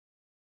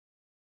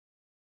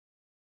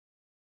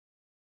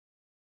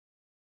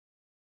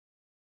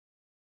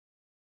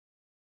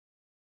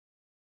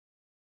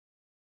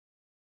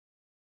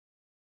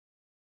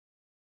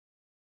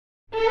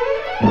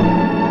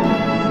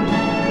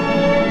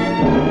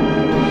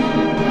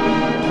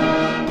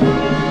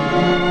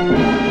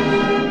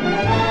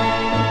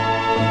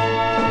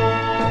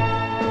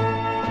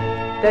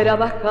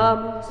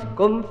Trabajamos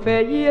con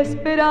fe y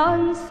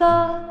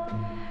esperanza,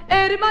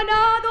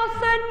 hermanados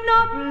en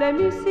noble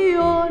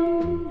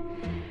misión.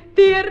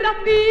 Tierra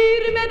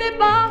firme de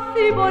paz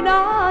y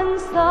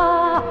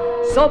bonanza,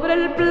 sobre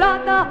el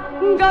Plata,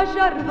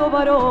 gallardo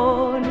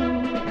varón.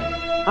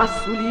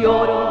 Azul y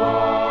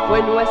oro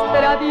fue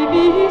nuestra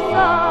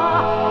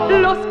divisa,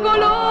 los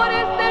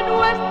colores de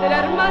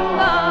nuestra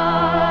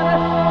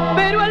hermandad.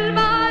 Pero el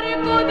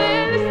marco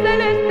del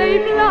celeste y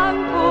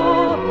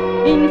blanco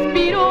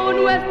inspiró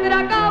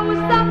nuestra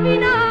causa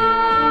final.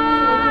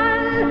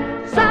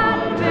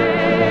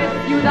 Salve,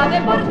 Ciudad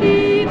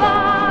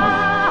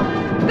Deportiva,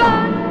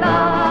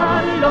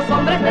 cantan los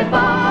hombres de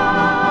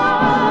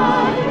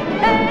paz.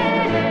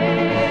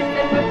 Eres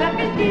de nuestra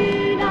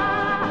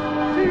Argentina,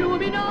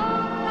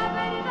 luminosa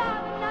verdad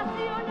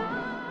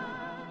nacional.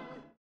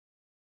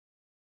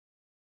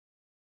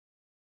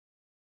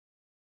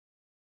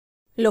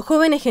 Los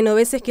jóvenes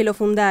genoveses que lo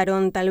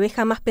fundaron tal vez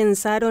jamás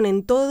pensaron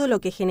en todo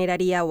lo que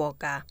generaría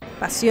Boca.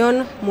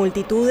 Pasión,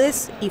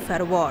 multitudes y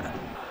fervor.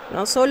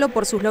 No solo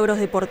por sus logros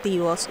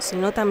deportivos,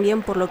 sino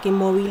también por lo que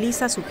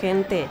moviliza a su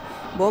gente,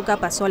 Boca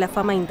pasó a la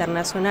fama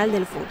internacional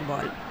del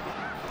fútbol.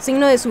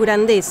 Signo de su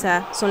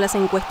grandeza son las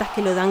encuestas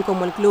que lo dan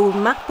como el club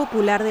más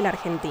popular de la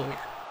Argentina.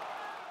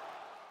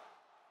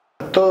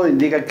 Todo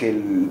indica que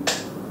el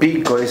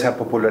pico de esa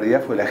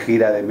popularidad fue la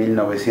gira de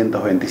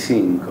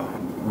 1925.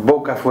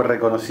 Boca fue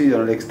reconocido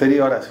en el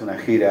exterior, hace una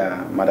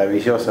gira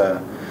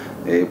maravillosa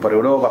por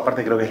Europa,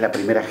 aparte creo que es la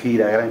primera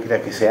gira, gran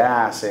gira que se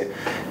hace.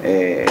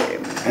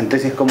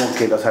 Entonces es como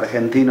que los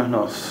argentinos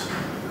nos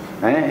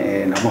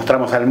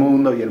mostramos al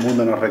mundo y el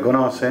mundo nos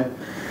reconoce.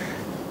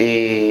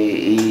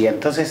 Y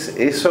entonces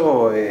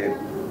eso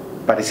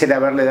pareciera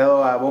haberle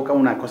dado a Boca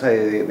una cosa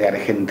de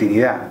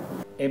argentinidad.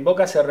 En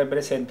Boca se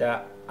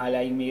representa a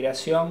la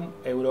inmigración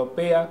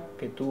europea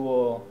que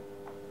tuvo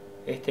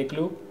este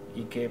club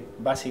y que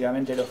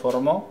básicamente lo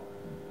formó,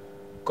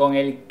 con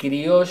el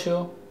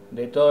criollo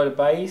de todo el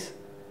país,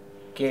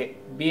 que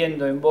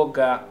viendo en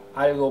Boca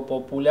algo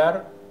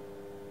popular,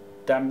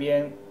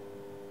 también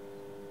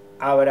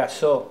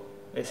abrazó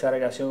esa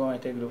relación con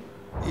este club.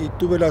 Y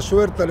tuve la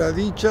suerte, la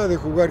dicha de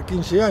jugar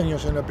 15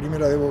 años en la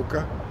primera de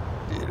Boca.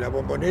 La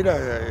Bombonera,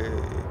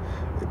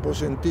 vos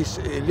sentís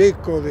el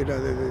eco de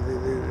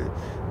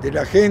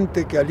la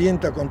gente que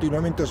alienta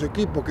continuamente a su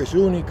equipo, que es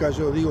única,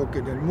 yo digo que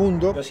en el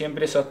mundo. Yo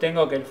siempre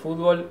sostengo que el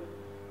fútbol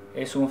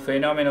es un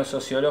fenómeno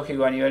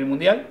sociológico a nivel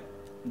mundial.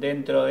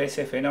 Dentro de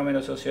ese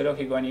fenómeno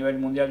sociológico a nivel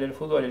mundial del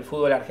fútbol, el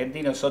fútbol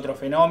argentino es otro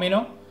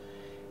fenómeno,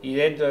 y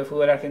dentro del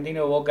fútbol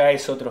argentino Boca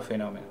es otro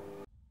fenómeno.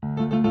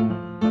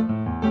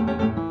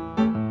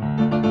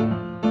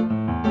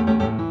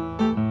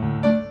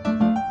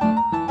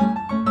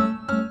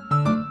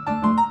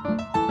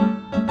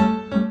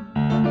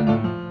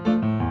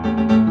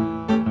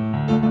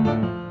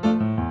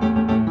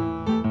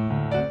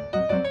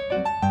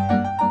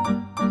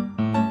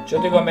 Yo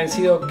estoy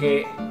convencido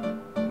que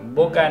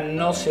Boca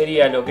no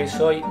sería lo que es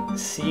hoy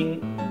sin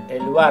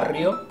el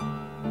barrio,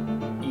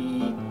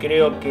 y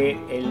creo que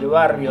el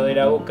barrio de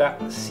la Boca,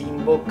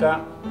 sin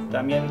Boca,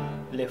 también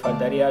le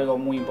faltaría algo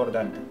muy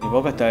importante.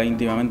 Boca está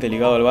íntimamente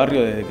ligado al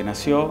barrio desde que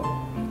nació,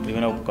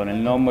 primero con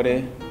el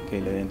nombre que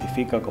lo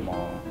identifica como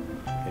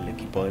el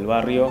equipo del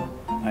barrio.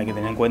 Hay que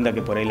tener en cuenta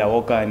que por ahí la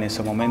Boca en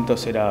esos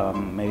momentos era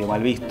medio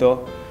mal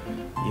visto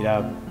y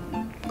era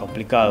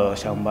complicado,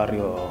 ya un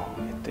barrio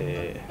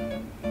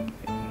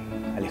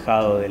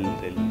alejado de los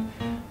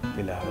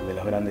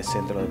grandes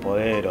centros de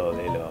poder o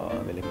de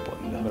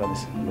los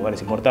grandes lugares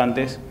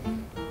importantes.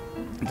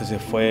 Entonces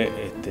fue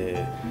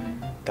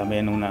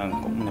también una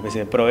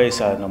especie de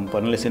proeza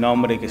ponerle ese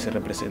nombre y que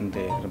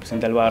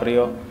represente al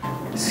barrio.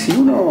 Si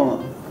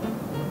uno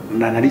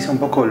analiza un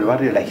poco el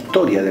barrio, la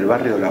historia del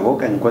barrio de La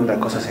Boca, encuentra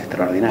cosas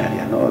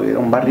extraordinarias, ¿no? Era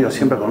un barrio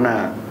siempre con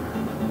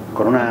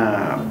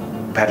una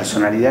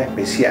personalidad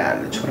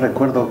especial. Yo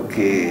recuerdo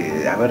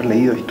que haber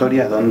leído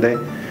historias donde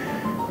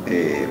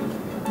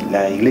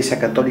la Iglesia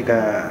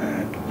Católica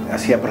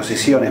hacía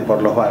procesiones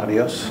por los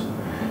barrios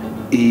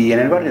y en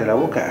el barrio de La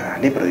Boca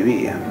le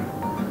prohibían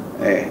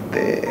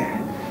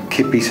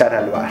que pisara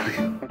al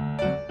barrio.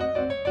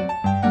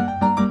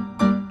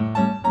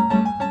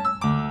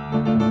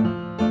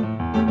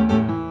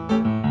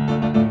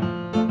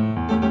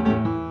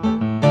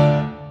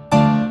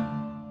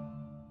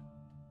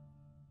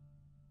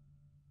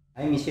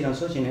 A mí me hicieron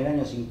socio en el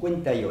año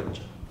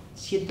 58,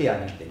 7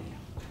 años tenía.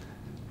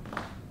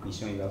 Me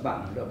hizo mi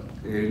papá, ¿no?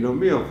 Lo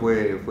mío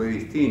fue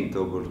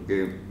distinto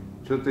porque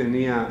yo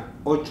tenía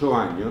 8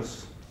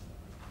 años,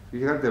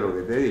 fíjate lo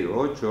que te digo,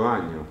 8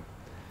 años.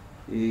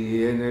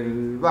 Y en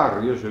el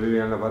barrio, yo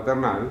vivía en la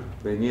Paternal,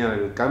 venía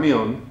el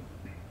camión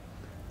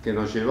que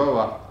nos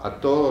llevaba a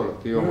todos los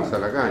que íbamos a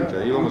la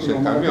cancha. Íbamos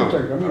en camión,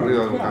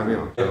 arriba de un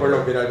camión. Después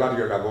lo que era el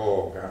barrio La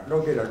Boca,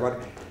 lo que era el barrio,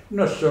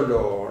 no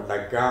solo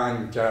la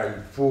cancha, el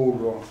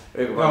fútbol.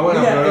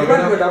 Mira, el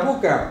barrio La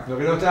Boca, lo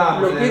que no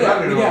estábamos en el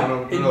barrio,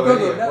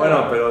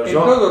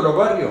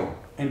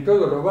 en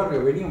todos los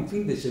barrios venía un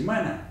fin de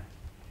semana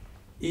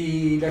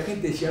y la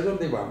gente decía, ¿a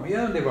dónde vamos? ¿Y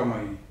a dónde vamos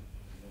a ir?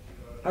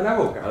 a la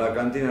Boca. A la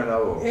cantina de la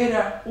Boca.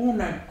 Era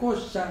una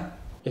cosa...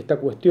 Esta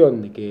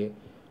cuestión de que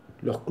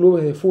los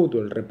clubes de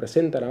fútbol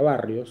representan a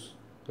barrios,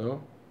 ¿no?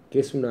 Que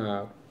es un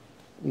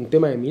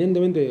tema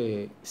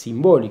eminentemente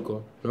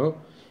simbólico, ¿no?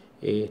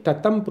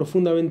 Está tan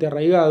profundamente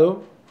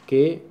arraigado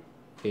que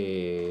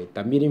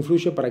también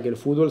influye para que el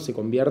fútbol se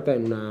convierta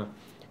en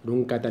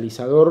un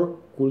catalizador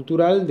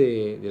cultural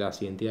de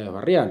las identidades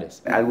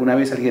barriales. Alguna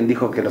vez alguien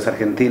dijo que los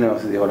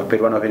argentinos, los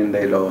peruanos vienen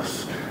de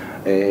los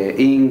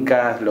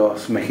incas,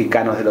 los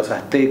mexicanos de los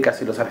aztecas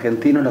y los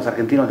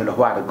argentinos de los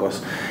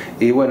barcos.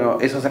 Y bueno,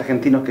 esos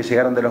argentinos que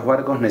llegaron de los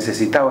barcos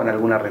necesitaban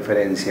alguna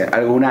referencia,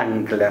 algún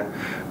ancla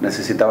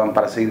necesitaban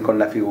para seguir con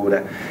la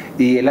figura.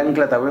 Y el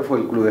ancla tal vez fue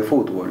el club de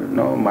fútbol,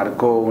 ¿no?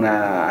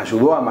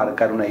 Ayudó a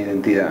marcar una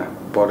identidad,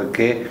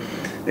 porque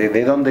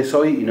de dónde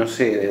soy, y no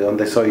sé de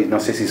dónde soy,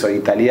 no sé si soy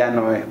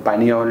italiano,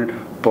 español,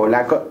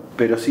 polaco,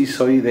 pero sí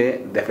soy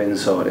de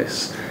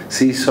Defensores,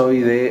 sí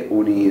soy de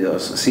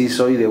Unidos, sí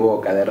soy de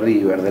Boca, de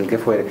River, del que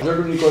fuere. Yo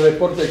el único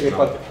deporte que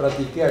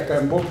practiqué acá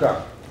en Boca,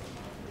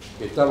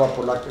 que estaba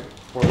por la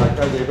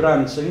calle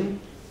Bransen,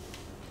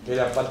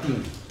 era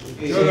patín.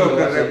 Yo lo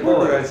que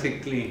recuerdo es el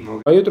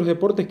ciclismo. Hay otros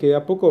deportes que de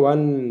a poco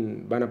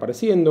van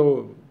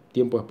apareciendo.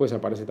 Tiempo después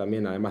aparece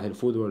también, además del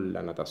fútbol,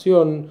 la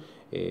natación.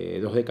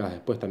 2 décadas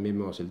después también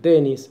vemos el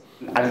tenis.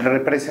 Al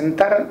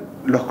representar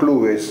los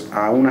clubes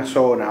a una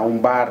zona, a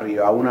un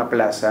barrio, a una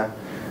plaza,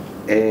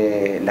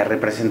 la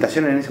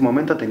representación en ese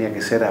momento tenía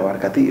que ser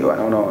abarcativa,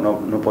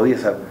 no podía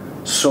ser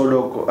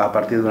solo a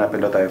partir de una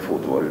pelota de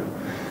fútbol.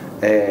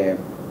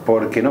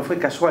 Porque no fue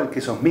casual que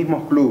esos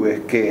mismos clubes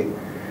que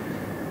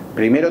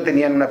primero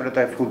tenían una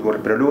pelota de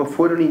fútbol, pero luego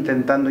fueron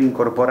intentando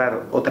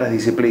incorporar otras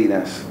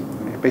disciplinas,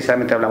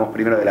 especialmente hablamos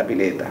primero de la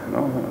pileta,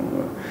 ¿no?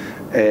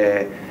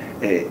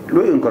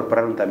 Luego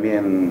incorporaron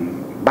también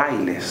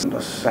bailes. En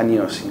los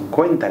años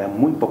 50 eran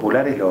muy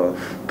populares,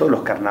 todos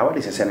los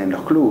carnavales se hacían en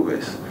los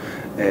clubes,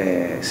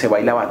 se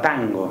bailaba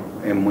tango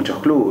en muchos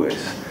clubes.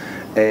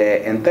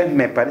 Entonces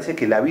me parece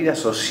que la vida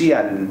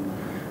social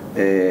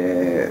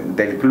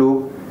del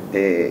club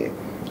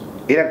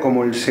era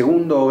como el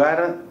segundo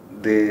hogar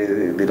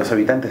de los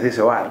habitantes de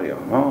ese barrio,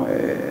 ¿no?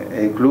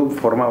 El club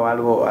formaba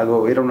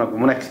algo era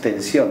como una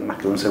extensión, más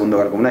que un segundo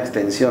hogar, como una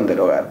extensión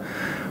del hogar,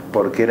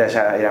 porque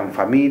eran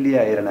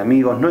familia, eran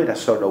amigos, no era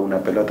solo una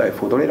pelota de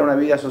fútbol, era una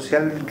vida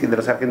social de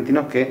los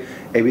argentinos que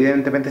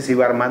evidentemente se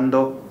iba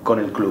armando con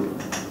el club.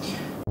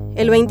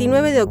 El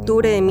 29 de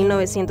octubre de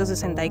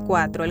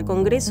 1964, el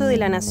Congreso de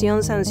la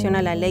Nación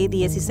sanciona la Ley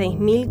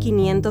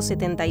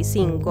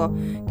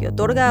 16.575, que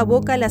otorga a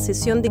Boca la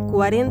cesión de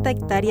 40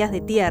 hectáreas de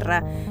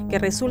tierra que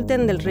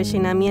resulten del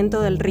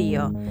rellenamiento del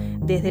río,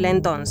 desde la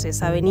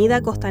entonces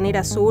Avenida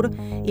Costanera Sur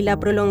y la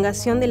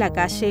prolongación de la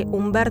calle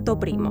Humberto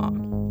Primo.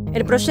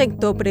 El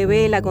proyecto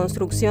prevé la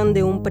construcción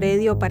de un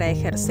predio para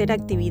ejercer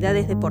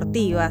actividades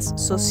deportivas,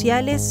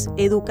 sociales,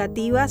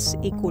 educativas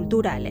y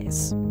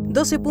culturales.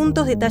 12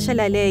 puntos detalla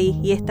la ley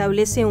y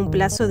establece un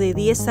plazo de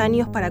 10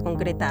 años para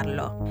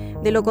concretarlo.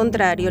 De lo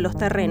contrario, los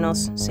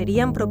terrenos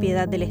serían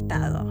propiedad del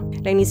Estado.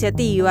 La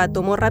iniciativa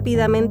tomó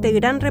rápidamente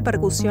gran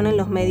repercusión en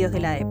los medios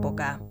de la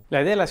época.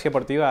 La idea de la Ciudad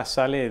Deportiva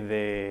sale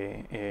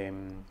de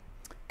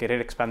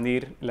querer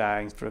expandir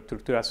la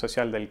infraestructura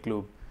social del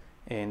club.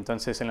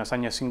 Entonces, en los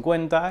años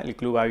 50, el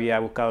club había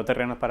buscado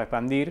terrenos para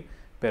expandir,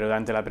 pero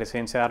durante la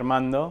presidencia de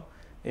Armando,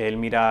 él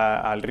mira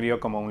al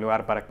río como un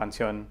lugar para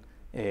expansión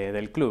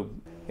del club.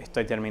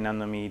 Estoy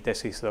terminando mi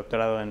tesis de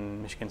doctorado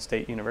en Michigan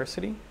State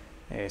University,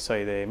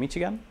 soy de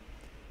Michigan,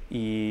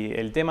 y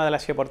el tema de la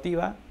Ciudad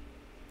Deportiva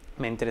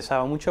me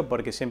interesaba mucho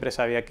porque siempre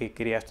sabía que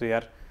quería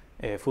estudiar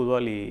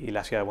fútbol y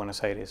la ciudad de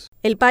Buenos Aires.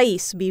 El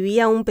país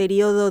vivía un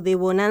periodo de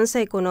bonanza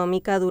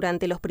económica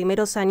durante los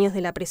primeros años de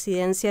la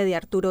presidencia de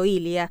Arturo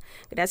Illia,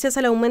 gracias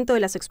al aumento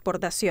de las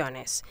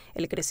exportaciones,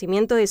 el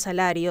crecimiento de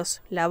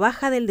salarios, la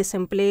baja del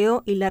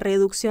desempleo y la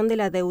reducción de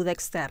la deuda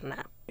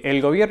externa.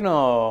 El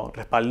gobierno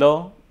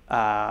respaldó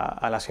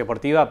a la Ciudad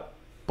Deportiva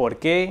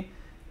porque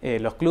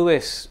los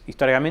clubes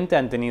históricamente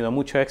han tenido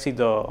mucho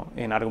éxito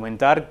en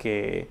argumentar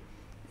que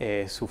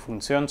su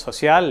función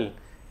social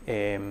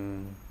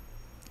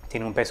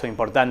tiene un peso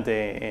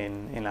importante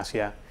en la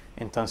ciudad.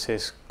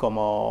 Entonces,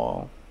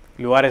 como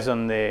lugares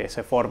donde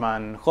se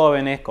forman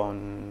jóvenes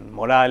con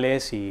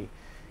morales y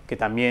que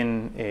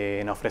también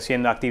en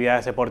ofreciendo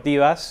actividades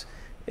deportivas,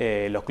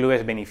 los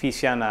clubes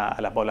benefician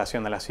a la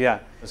población de la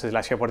ciudad. Entonces,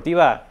 la Ciudad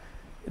Deportiva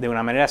de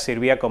una manera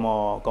servía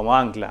como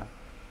ancla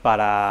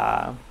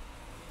para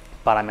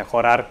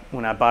mejorar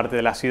una parte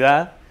de la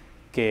ciudad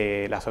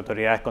que las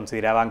autoridades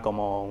consideraban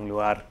como un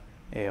lugar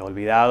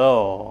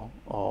olvidado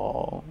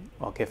o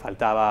que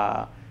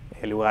faltaba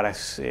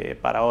lugares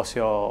para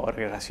ocio o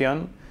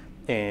recreación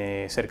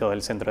cerca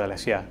del centro de la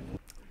ciudad.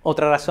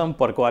 Otra razón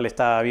por cual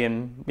estaba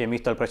bien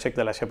visto el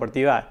proyecto de la Ciudad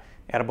Deportiva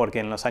era porque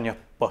en los años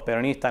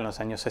postperonistas, en los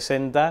años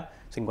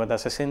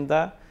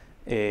 50-60,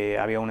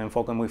 había un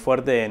enfoque muy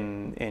fuerte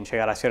en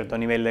llegar a cierto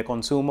nivel de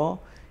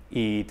consumo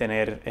y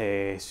tener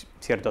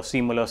ciertos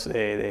símbolos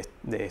de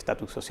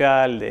estatus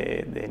social,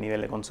 de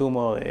nivel de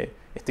consumo, de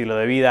estilo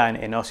de vida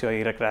en ocio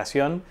y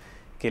recreación,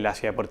 que la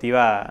Ciudad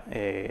Deportiva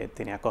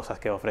tenía cosas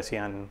que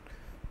ofrecían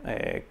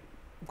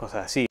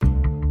cosas así.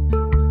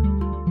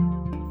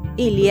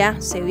 Ilia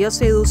se vio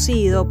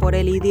seducido por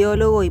el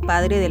ideólogo y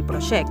padre del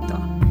proyecto,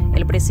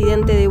 el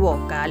presidente de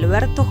Boca,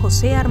 Alberto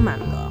J.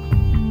 Armando.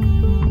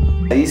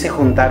 Ahí se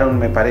juntaron,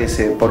 me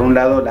parece, por un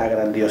lado la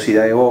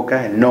grandiosidad de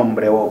Boca, el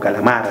nombre Boca,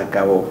 la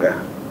marca Boca,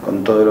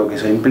 con todo lo que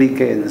eso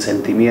implique en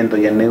sentimiento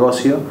y en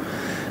negocio,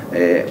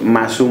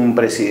 más un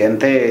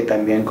presidente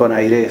también con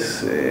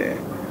aires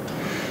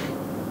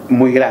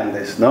muy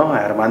grandes, ¿no?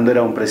 Armando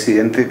era un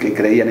presidente que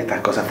creía en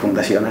estas cosas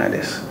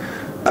fundacionales.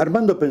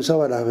 Armando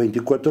pensaba las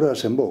 24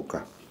 horas en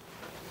Boca.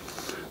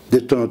 De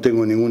esto no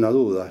tengo ninguna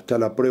duda. Está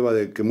la prueba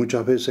de que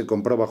muchas veces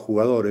compraba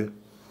jugadores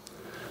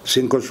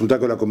sin consultar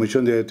con la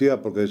comisión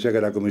directiva, porque decía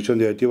que la comisión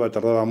directiva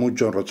tardaba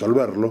mucho en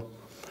resolverlo.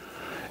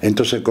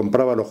 Entonces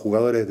compraba a los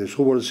jugadores de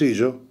su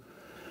bolsillo,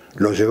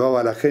 los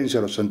llevaba a la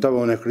agencia, los sentaba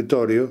en un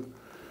escritorio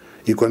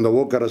y cuando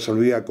Boca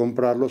resolvía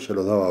comprarlos se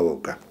los daba a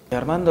Boca.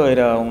 Armando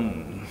era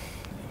un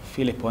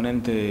fiel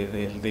exponente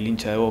del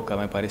hincha de Boca.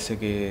 Me parece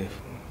que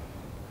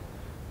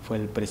fue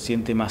el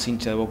presidente más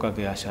hincha de Boca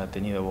que haya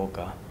tenido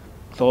Boca.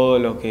 Todo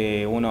lo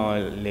que uno ha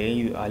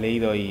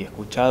leído y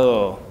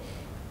escuchado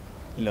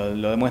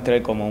lo demuestra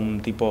él como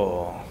un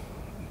tipo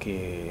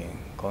que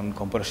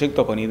con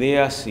proyectos, con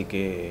ideas y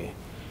que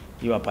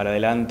iba para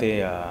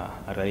adelante a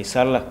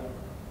realizarlas,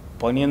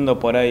 poniendo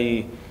por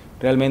ahí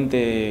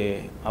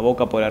realmente a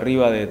Boca por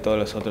arriba de todos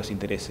los otros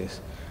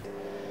intereses.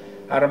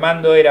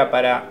 Armando era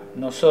para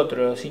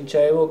nosotros, los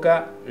hinchas de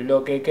Boca,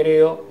 lo que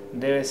creo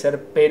debe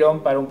ser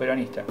Perón para un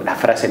peronista. La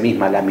frase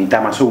misma, la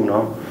mitad más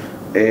uno,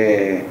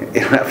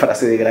 era una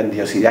frase de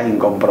grandiosidad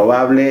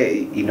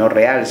incomprobable y no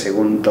real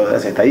según todas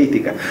las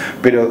estadísticas.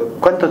 Pero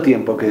 ¿cuánto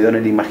tiempo quedó en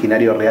el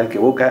imaginario real que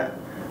Boca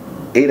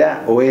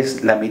era o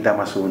es la mitad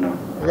más uno?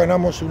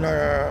 Ganamos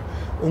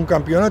un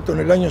campeonato en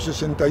el año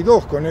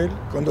 62 con él.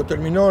 Cuando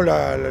terminó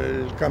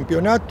el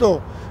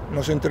campeonato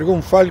nos entregó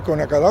un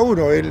Falcon a cada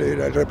uno. Él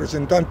era el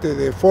representante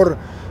de Ford,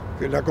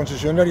 que es la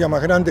concesionaria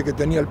más grande que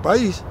tenía el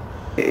país.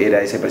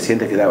 Era ese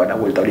presidente que daba la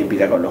vuelta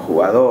olímpica con los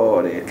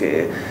jugadores,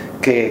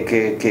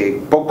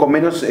 que poco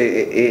menos,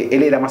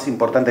 él era más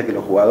importante que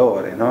los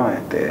jugadores, ¿no?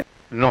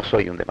 No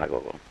soy un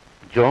demagogo,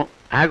 yo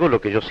hago lo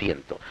que yo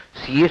siento.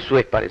 Si eso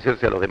es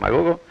parecerse a los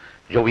demagogos,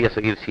 yo voy a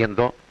seguir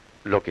siendo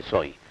lo que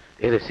soy.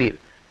 Es decir,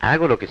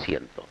 hago lo que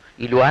siento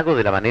y lo hago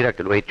de la manera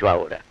que lo he hecho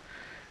ahora.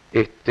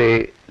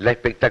 La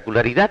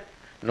espectacularidad,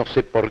 no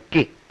sé por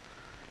qué,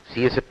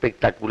 si es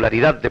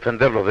espectacularidad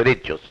defender los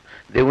derechos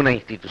de una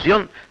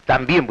institución,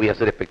 también voy a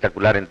ser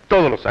espectacular en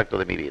todos los actos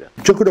de mi vida.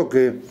 Yo creo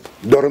que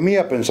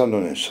dormía pensando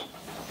en eso,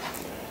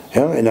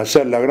 en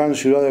hacer la gran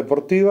ciudad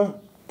deportiva,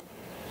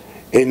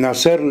 en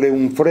hacerle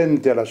un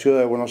frente a la ciudad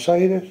de Buenos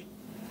Aires,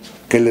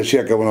 que él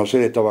decía que Buenos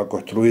Aires estaba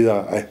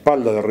construida a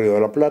espaldas del Río de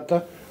la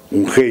Plata,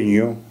 un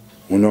genio,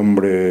 un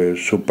hombre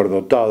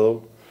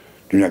superdotado,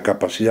 de una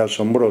capacidad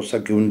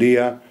asombrosa, que un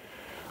día,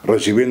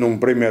 recibiendo un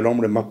premio al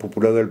hombre más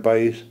popular del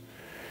país,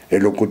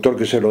 el locutor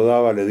que se lo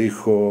daba le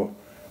dijo: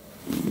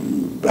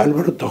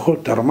 Alberto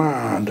J,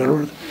 Armando,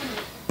 Alberto,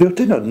 pero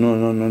usted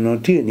no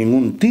tiene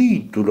ningún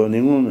título,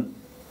 ningún...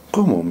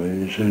 ¿Cómo? Me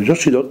dice, yo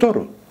soy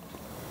doctor.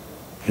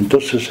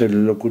 Entonces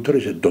el locutor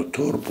dice: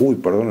 doctor, uy,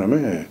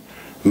 perdóname,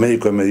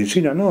 médico de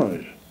medicina, no.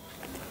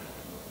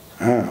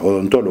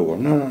 Odontólogo,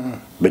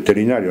 no.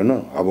 Veterinario,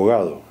 no.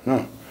 Abogado,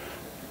 no.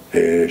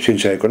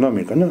 Ciencia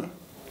económica, no.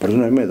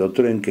 Perdóname,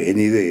 doctor, ¿en qué? En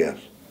ideas.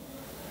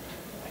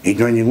 Y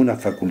no hay ninguna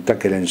facultad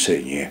que le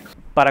enseñe.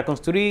 Para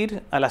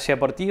construir a la Ciudad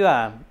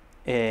Deportiva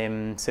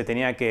se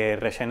tenía que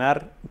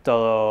rellenar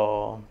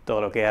todo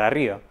lo que era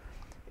río.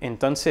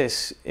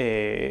 Entonces,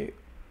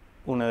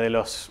 uno de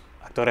los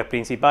actores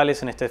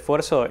principales en este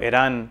esfuerzo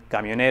eran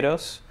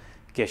camioneros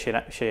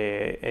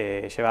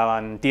que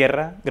llevaban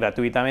tierra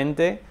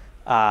gratuitamente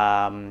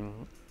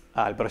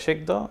al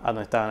proyecto, a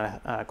donde estaban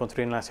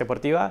construyendo la Ciudad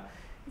Deportiva,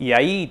 y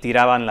ahí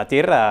tiraban la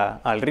tierra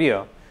al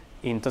río.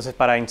 Y entonces,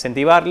 para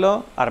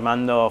incentivarlo,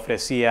 Armando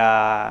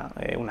ofrecía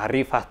unas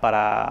rifas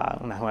para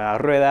unas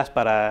nuevas ruedas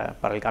para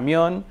el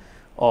camión,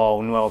 o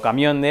un nuevo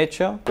camión, de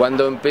hecho.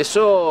 Cuando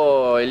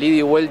empezó el ida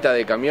y vuelta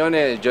de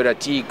camiones, yo era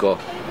chico.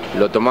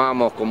 Lo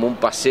tomábamos como un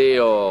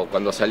paseo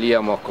cuando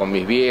salíamos con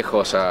mis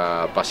viejos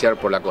a pasear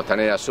por la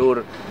Costanera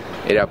Sur.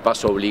 Era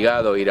paso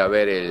obligado ir a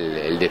ver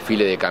el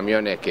desfile de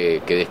camiones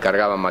que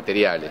descargaban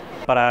materiales.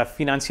 Para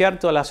financiar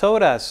todas las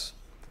obras,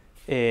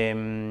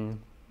 una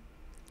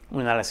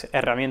de las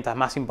herramientas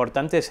más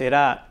importantes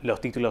era los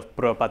títulos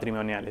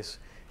propatrimoniales.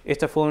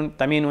 Esto fue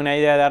también una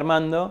idea de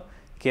Armando,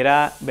 que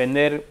era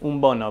vender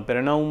un bono,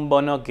 pero no un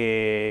bono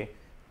que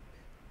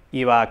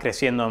iba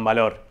creciendo en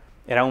valor.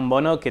 Era un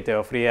bono que te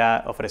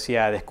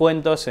ofrecía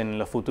descuentos en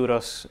los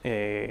futuros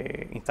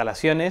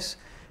instalaciones,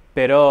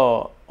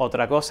 pero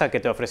otra cosa que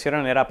te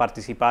ofrecieron era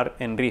participar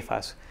en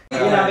rifas.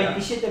 Era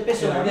 27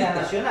 pesos moneda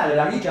nacional,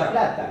 era mucha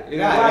plata.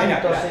 Era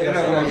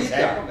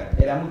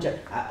mucha.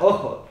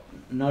 Ojo,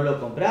 no lo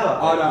compraba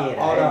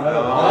cualquiera. Ahora,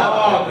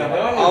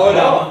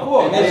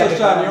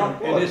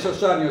 en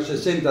esos años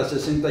 60,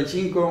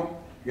 65,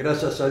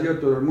 gracias a Dios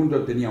todo el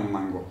mundo tenía un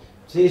mango.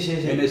 Sí, sí,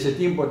 sí. En ese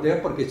tiempo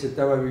porque se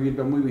estaba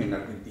viviendo muy bien en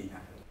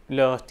Argentina.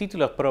 Los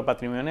títulos pro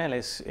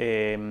patrimoniales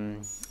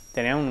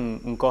tenían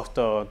un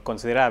costo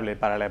considerable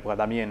para la época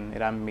también.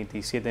 Eran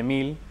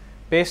 27.000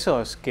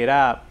 pesos, que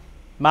era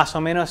más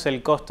o menos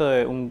el costo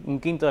de un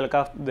quinto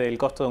del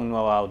costo de un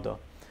nuevo auto.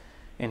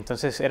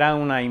 Entonces era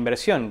una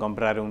inversión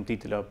comprar un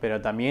título,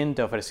 pero también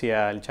te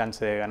ofrecía el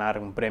chance de ganar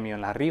un premio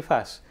en las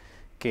rifas,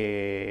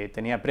 que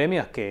tenía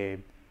premios que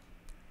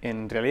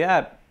en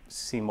realidad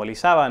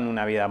simbolizaban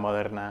una vida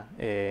moderna,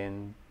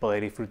 en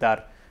poder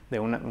disfrutar de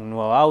un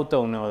nuevo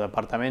auto, un nuevo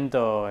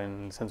departamento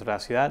en el centro de la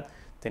ciudad.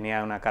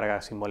 Tenía una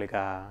carga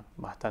simbólica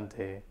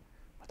bastante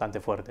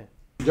fuerte.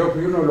 Yo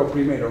fui uno de los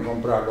primeros en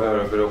comprarlo.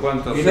 Claro, pero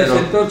 ¿cuántos? En ese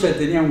entonces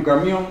tenía un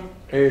camión,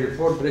 el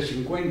Ford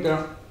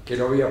 350, que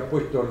lo había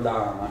puesto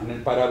en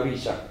el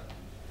parabrisas,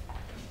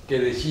 que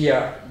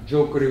decía,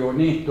 yo creo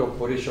en esto,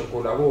 por eso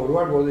colaboro,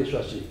 algo de eso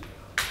así.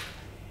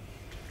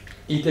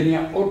 Y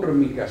tenía otro en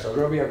mi casa,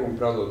 yo había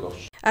comprado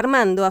 2.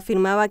 Armando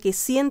afirmaba que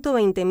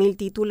 120.000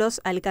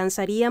 títulos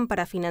alcanzarían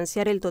para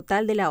financiar el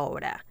total de la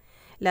obra.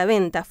 La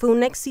venta fue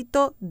un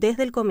éxito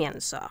desde el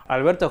comienzo.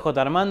 Alberto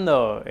J.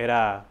 Armando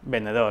era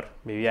vendedor,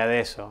 vivía de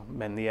eso.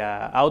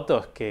 Vendía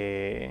autos,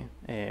 que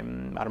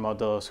armó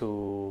todo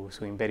su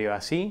imperio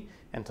así.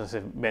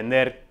 Entonces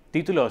vender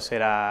títulos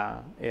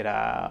era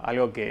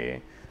algo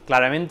que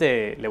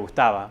claramente le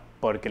gustaba,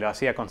 porque lo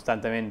hacía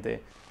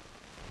constantemente.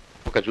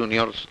 Boca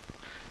Juniors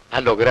ha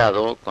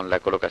logrado, con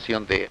la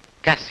colocación de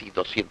casi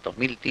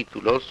 200.000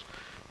 títulos,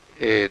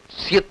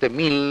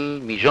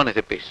 7.000 millones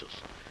de pesos.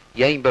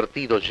 Y ha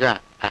invertido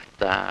ya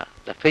hasta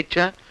la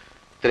fecha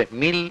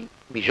 3.000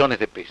 millones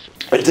de pesos.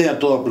 Él tenía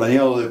todo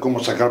planeado de cómo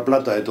sacar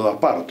plata de todas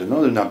partes,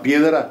 ¿no? De una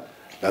piedra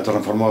la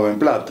transformaba en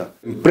plata.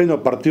 En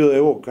pleno partido de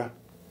Boca,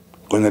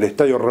 con el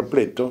estadio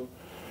repleto,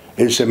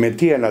 él se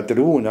metía en la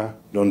tribuna,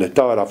 donde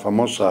estaba la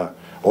famosa,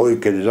 hoy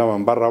que le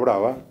llaman barra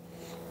brava,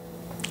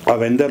 a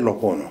vender los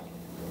bonos.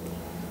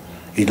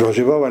 Y los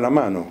llevaba en la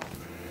mano,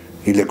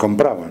 y le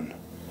compraban.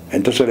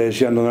 Entonces le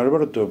decían, don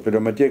Alberto,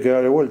 pero me tiene que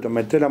darle vuelta,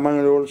 meté la mano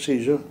en el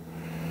bolsillo,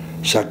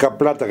 sacá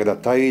plata, que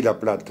está ahí la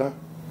plata,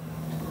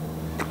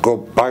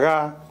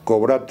 pagá,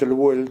 cobrate el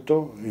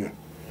vuelto,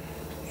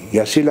 y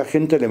así la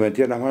gente le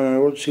metía las manos en el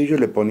bolsillo,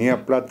 le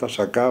ponía plata,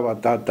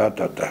 sacaba, ta.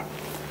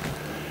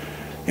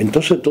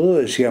 Entonces todos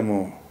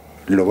decíamos,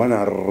 lo van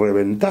a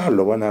reventar,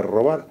 lo van a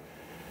robar.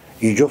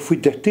 Y yo fui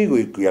testigo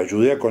y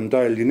ayudé a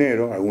contar el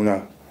dinero,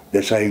 algunas de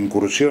esas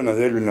incursiones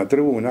de él en la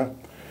tribuna,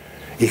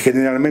 y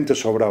generalmente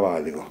sobraba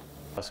algo.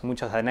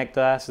 Muchas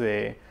anécdotas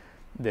de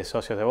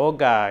socios de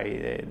Boca y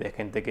de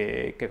gente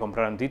que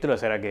compraron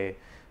títulos era que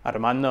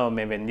Armando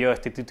me vendió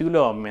este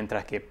título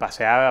mientras que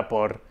paseaba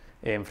por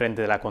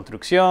enfrente de la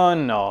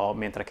construcción, o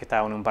mientras que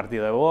estaba en un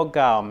partido de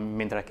Boca, o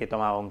mientras que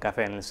tomaba un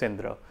café en el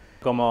centro.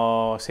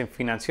 Como se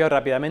financió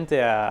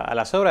rápidamente a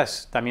las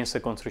obras, también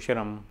se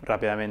construyeron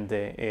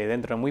rápidamente.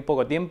 Dentro de muy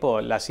poco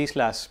tiempo, las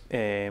islas,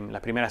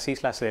 las primeras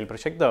islas del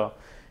proyecto,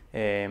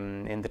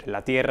 entre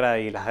la tierra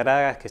y las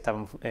gradas que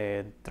estaban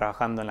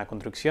trabajando en la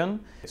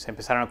construcción, se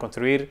empezaron a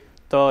construir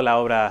toda la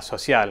obra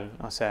social,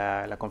 o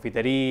sea, la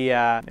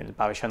confitería, el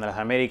pabellón de las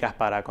Américas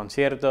para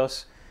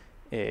conciertos,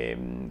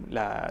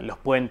 los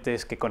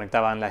puentes que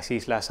conectaban las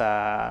islas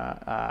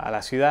a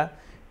la ciudad.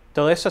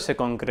 Todo eso se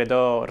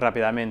concretó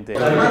rápidamente.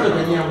 Armando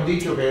tenía un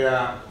dicho que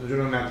era, yo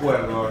no me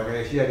acuerdo, que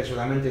decía que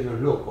solamente los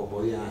locos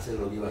podían hacer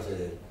lo que iba a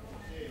hacer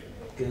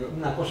él.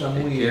 Una cosa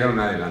muy... Que era un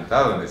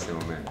adelantado en ese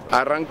momento.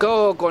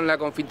 Arrancó con la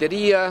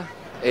confitería,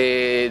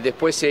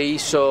 después se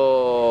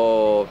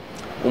hizo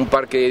un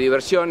parque de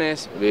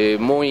diversiones,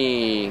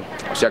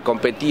 o sea,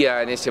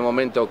 competía en ese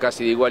momento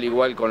casi de igual a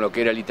igual con lo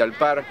que era el Ital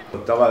Park.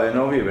 Estaba de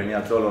novio y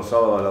venía todos los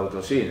sábados al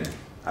autocine,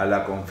 a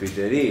la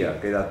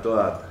confitería, que era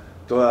toda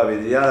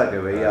vidriada, que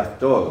veías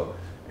todo.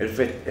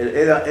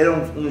 Era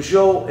un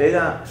show,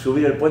 era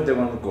subir el puente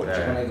con un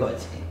coche.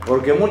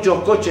 Porque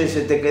muchos coches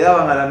se te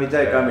quedaban a la mitad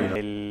del camino.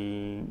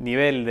 El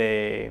nivel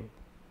de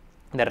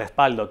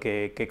respaldo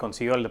que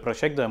consiguió el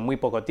proyecto en muy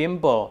poco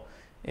tiempo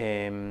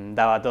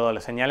daba todas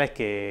las señales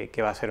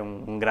que va a ser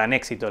un gran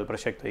éxito del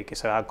proyecto y que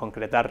se va a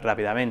concretar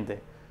rápidamente.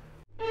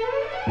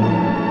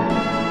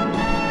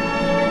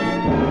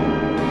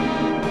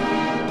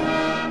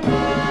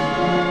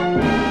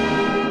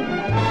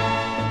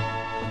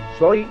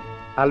 Soy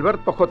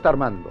Alberto J.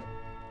 Armando,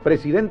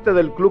 presidente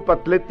del Club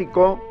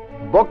Atlético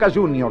Boca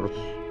Juniors.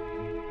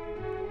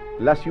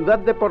 La ciudad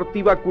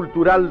deportiva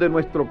cultural de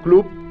nuestro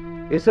club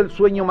es el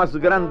sueño más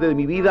grande de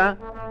mi vida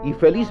y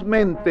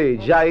felizmente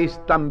ya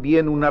es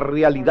también una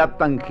realidad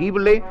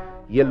tangible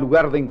y el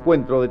lugar de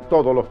encuentro de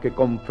todos los que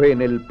con fe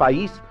en el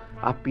país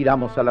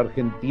aspiramos a la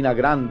Argentina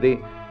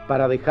grande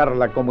para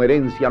dejarla como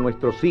herencia a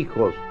nuestros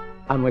hijos,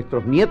 a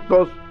nuestros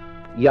nietos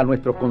y a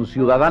nuestros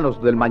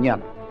conciudadanos del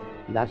mañana.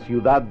 La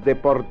ciudad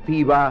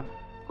deportiva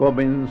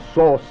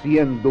comenzó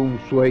siendo un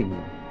sueño,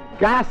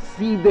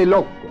 casi de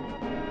loco.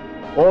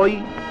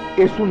 Hoy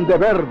es un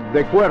deber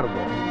de cuerdo.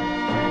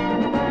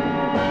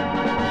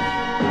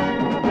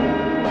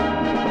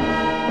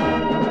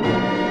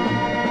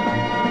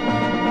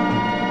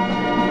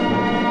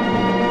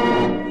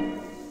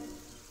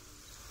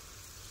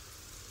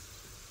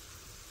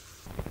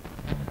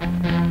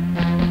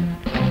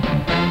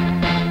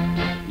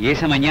 Y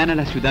esa mañana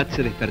la ciudad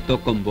se despertó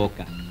con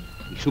Boca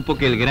y supo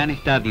que el gran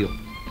estadio,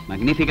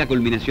 magnífica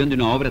culminación de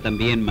una obra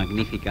también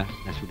magnífica,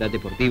 la Ciudad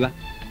Deportiva,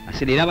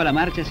 aceleraba la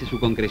marcha hacia su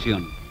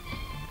concreción.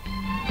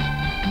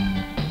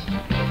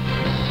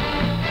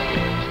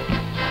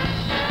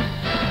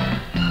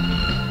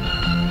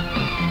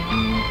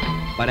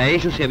 Para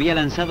ello se había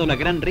lanzado la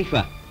gran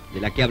rifa,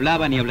 de la que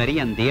hablaban y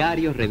hablarían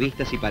diarios,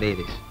 revistas y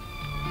paredes.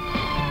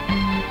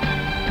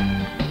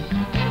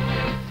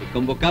 Se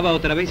convocaba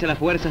otra vez a las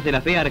fuerzas de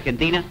la fe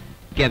argentina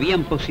que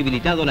habían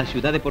posibilitado la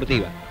Ciudad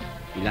Deportiva,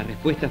 y la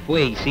respuesta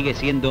fue y sigue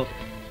siendo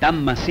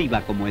tan masiva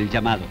como el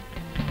llamado.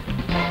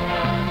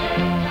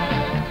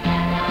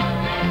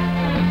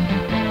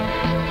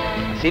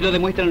 Así lo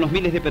demuestran los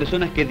miles de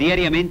personas que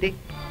diariamente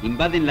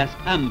invaden las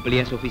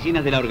amplias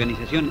oficinas de la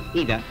organización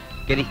IDA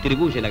que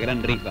distribuye la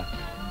gran rifa.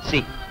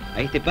 Sí,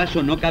 a este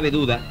paso no cabe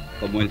duda,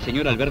 como el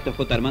señor Alberto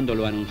J. Armando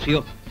lo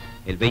anunció,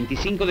 el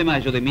 25 de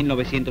mayo de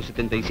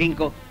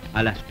 1975,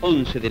 a las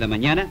 11 de la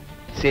mañana,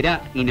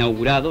 será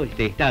inaugurado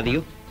este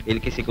estadio,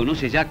 el que se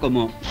conoce ya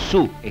como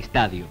su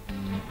estadio.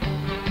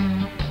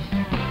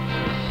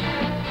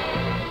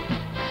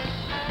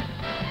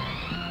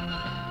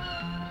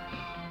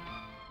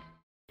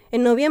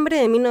 En noviembre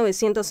de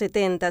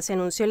 1970 se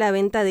anunció la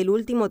venta del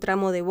último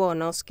tramo de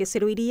bonos que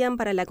servirían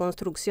para la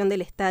construcción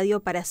del estadio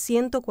para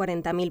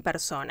 140.000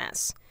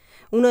 personas,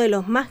 uno de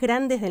los más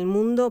grandes del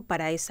mundo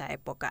para esa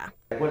época.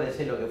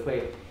 Recuérdense lo que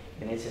fue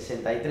en el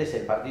 63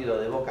 el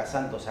partido de Boca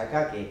Santos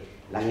acá, que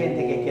la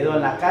gente que quedó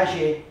en la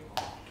calle,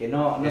 que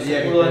no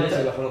se pudo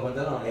entrar,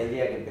 el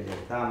día que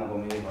estábamos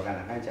con mi viejo acá en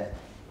la cancha,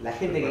 la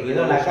gente que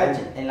quedó en la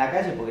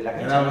calle porque la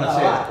cancha no daba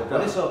abasto.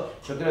 Por eso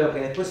yo creo que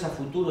después a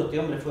futuro este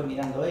hombre fue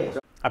mirando eso.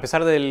 A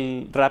pesar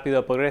del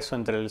rápido progreso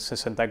entre el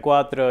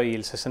 64 y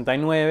el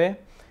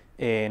 69,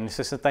 en el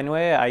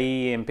 69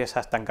 ahí empieza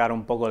a estancar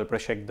un poco el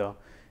proyecto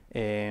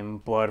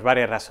por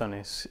varias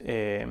razones.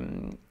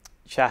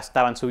 Ya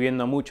estaban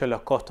subiendo mucho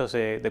los costos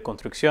de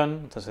construcción,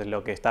 entonces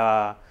lo que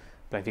estaba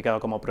planificado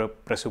como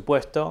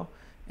presupuesto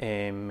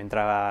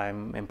entraba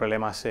en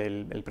problemas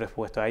el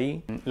presupuesto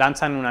ahí.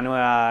 Lanzan una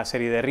nueva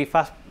serie de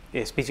rifas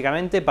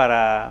específicamente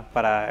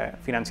para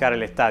financiar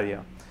el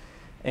estadio.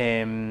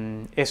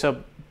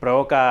 Eso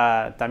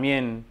provoca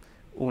también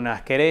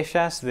unas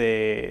querellas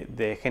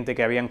de gente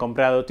que habían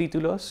comprado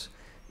títulos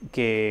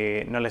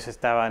que no les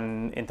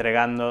estaban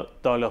entregando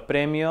todos los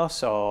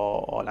premios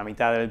o la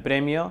mitad del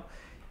premio,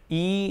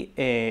 y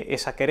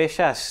esas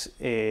querellas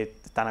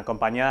están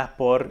acompañadas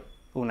por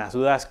unas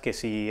dudas que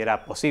si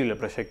era posible el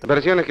proyecto.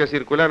 Versiones que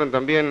circularon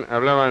también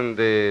hablaban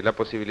de la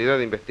posibilidad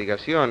de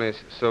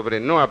investigaciones sobre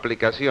no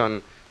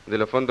aplicación de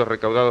los fondos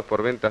recaudados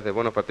por ventas de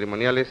bonos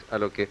patrimoniales a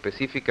lo que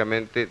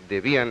específicamente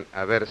debían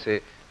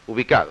haberse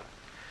ubicado.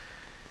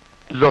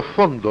 Los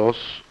fondos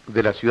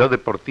de la Ciudad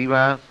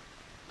Deportiva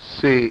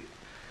se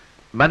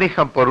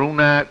manejan por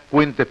una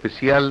cuenta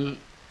especial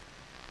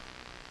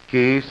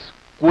que es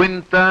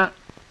cuenta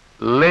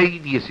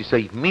Ley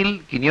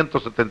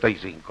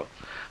 16.575.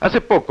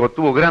 Hace poco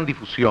tuvo gran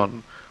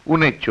difusión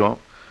un hecho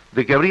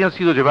de que habrían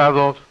sido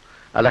llevados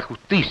a la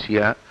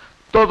justicia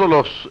todos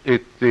los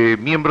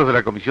miembros de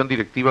la comisión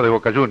directiva de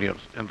Boca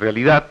Juniors. En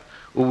realidad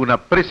hubo una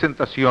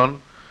presentación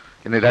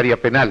en el área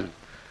penal.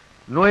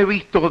 No he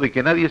visto de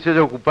que nadie se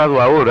haya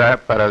ocupado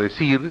ahora para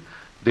decir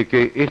de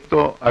que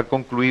esto ha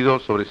concluido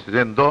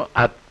sobreseyendo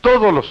a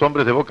todos los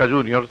hombres de Boca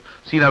Juniors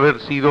sin haber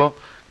sido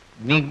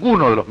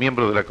ninguno de los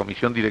miembros de la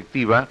comisión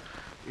directiva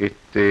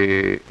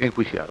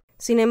enjuiciado.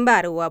 Sin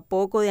embargo, a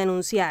poco de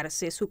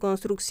anunciarse, su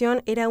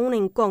construcción era una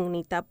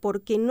incógnita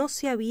porque no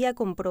se había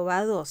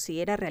comprobado si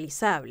era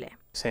realizable.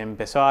 Se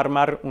empezó a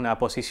armar una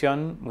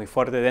posición muy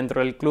fuerte dentro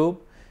del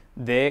club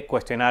de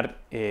cuestionar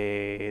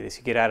de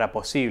siquiera era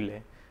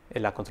posible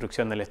la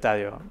construcción del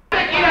estadio.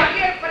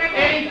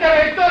 El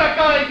interventor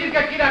acaba de decir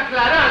que quiere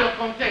aclarar los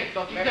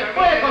conceptos, si se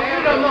puede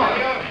construir o no.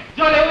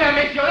 Yo le voy a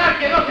mencionar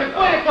que no se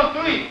puede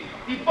construir.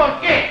 ¿Y por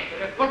qué?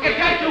 Porque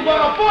se ha hecho un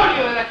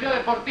monopolio de la Ciudad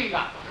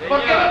Deportiva.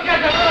 Porque no se ha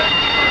llamado...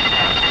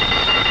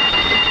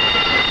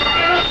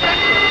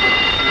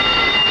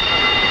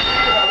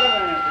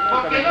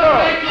 Porque no se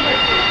ha hecho un...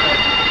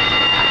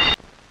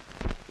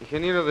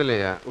 Ingeniero de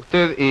Lea,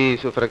 usted y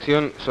su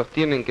fracción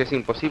sostienen que es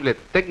imposible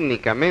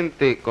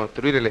técnicamente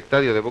construir el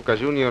estadio de Boca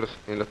Juniors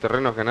en los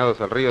terrenos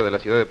ganados al río de la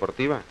Ciudad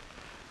Deportiva.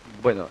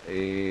 Bueno,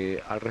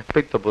 al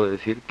respecto puedo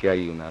decir que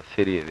hay una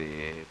serie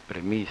de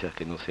premisas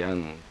que no se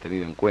han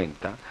tenido en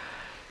cuenta,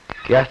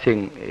 que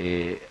hacen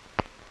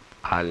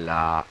a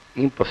la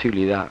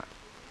imposibilidad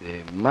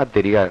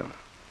material,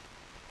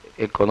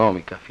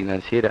 económica,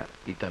 financiera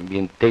y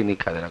también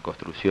técnica de la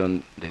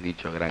construcción de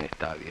dicho gran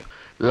estadio.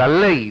 La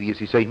ley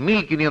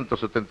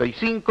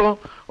 16.575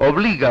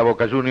 obliga a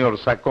Boca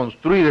Juniors a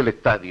construir el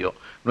estadio.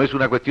 No es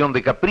una cuestión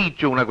de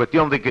capricho, una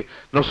cuestión de que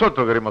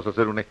nosotros queremos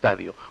hacer un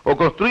estadio. O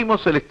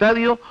construimos el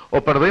estadio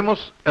o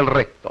perdemos el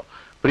resto.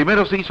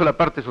 Primero se hizo la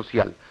parte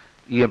social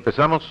y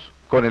empezamos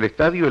con el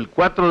estadio el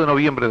 4 de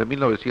noviembre de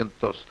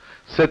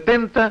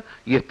 1970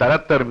 y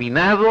estará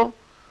terminado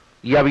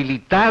y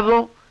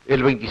habilitado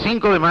el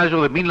 25 de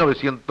mayo de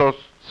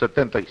 1975.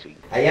 75.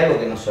 Hay algo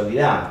que nos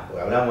olvidamos,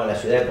 porque hablamos de la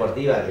Ciudad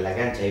Deportiva, que la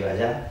cancha iba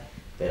allá,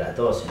 pero a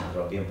todos se nos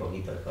rompió un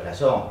poquito el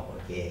corazón,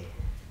 porque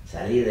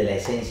salir de la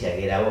esencia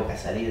que era Boca,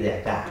 salir de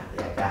acá.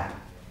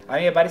 A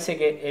mí me parece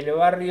que el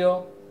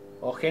barrio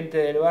o gente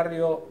del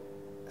barrio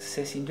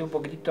se sintió un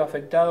poquitito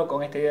afectado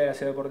con esta idea de la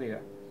Ciudad Deportiva,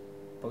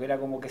 porque era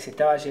como que se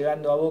estaba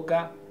llegando a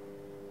Boca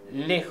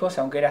lejos,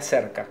 aunque era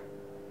cerca,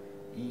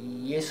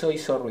 y eso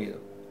hizo ruido.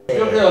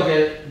 Yo creo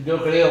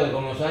que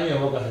con los años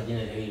Boca se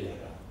tiene que ir de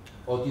acá,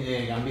 o tiene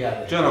que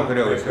cambiar. Yo no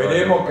creo que se vaya.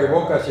 Esperemos que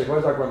Boca se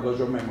vaya cuando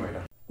yo me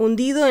muera.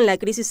 Hundido en la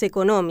crisis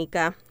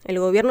económica, el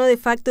gobierno de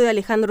facto de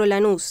Alejandro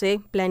Lanusse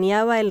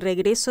planeaba el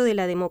regreso de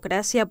la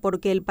democracia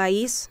porque el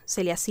país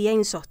se le hacía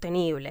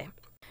insostenible.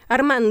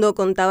 Armando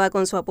contaba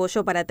con su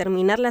apoyo para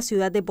terminar la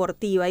Ciudad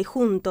Deportiva y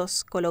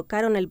juntos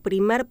colocaron el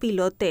primer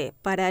pilote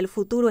para el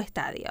futuro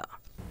estadio.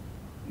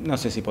 No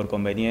sé si por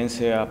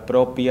conveniencia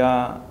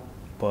propia,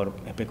 por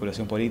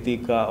especulación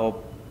política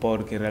o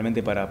porque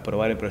realmente para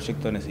aprobar el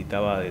proyecto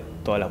necesitaba de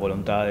todas las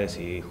voluntades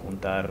y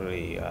juntar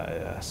y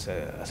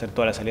hacer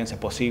todas las alianzas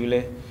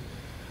posibles.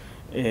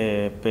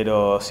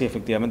 Pero sí,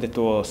 efectivamente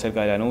estuvo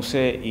cerca de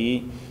Lanusse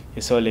y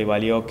eso le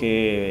valió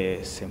que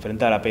se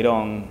enfrentara a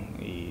Perón,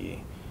 y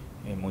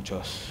en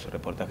muchos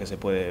reportajes se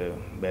puede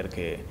ver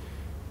que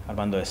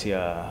Armando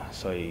decía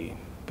soy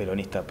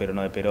peronista pero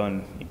no de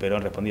Perón, y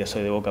Perón respondía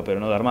soy de Boca pero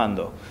no de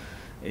Armando.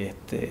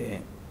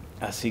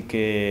 Así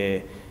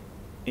que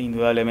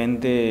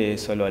indudablemente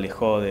eso lo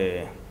alejó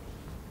de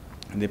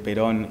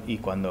Perón, y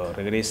cuando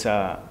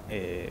regresa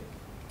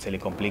se le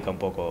complica un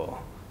poco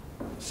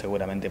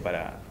seguramente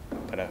para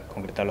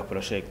concretar los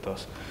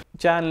proyectos.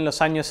 Ya en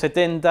los años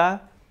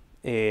 70,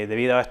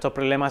 debido a estos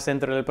problemas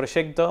dentro del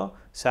proyecto,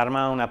 se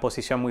arma una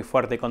posición muy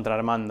fuerte contra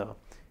Armando,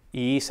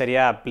 y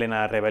sería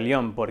plena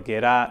rebelión porque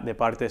era de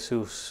parte de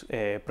sus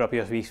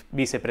propios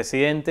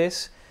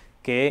vicepresidentes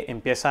que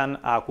empiezan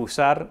a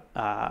acusar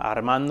a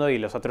Armando y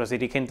los otros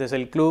dirigentes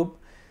del club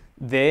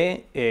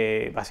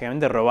de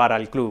básicamente robar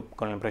al club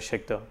con el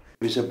proyecto.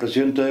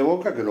 Vicepresidente de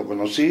Boca, que lo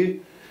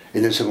conocí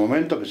en ese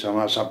momento, que se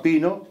llamaba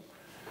Zapino,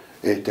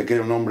 que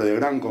era un hombre de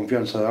gran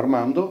confianza de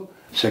Armando,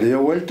 se le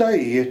dio vuelta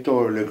y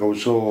esto le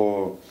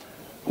causó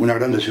una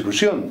gran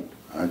desilusión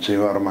al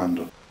señor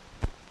Armando.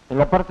 En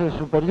la parte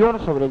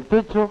superior, sobre el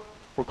techo,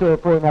 ustedes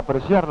pueden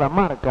apreciar la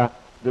marca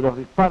de los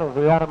disparos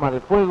de arma de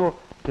fuego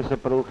que se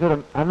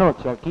produjeron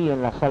anoche aquí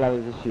en la sala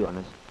de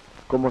sesiones.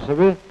 Como se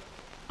ve,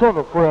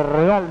 todo fue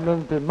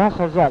realmente más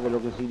allá de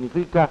lo que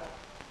significa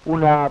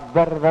una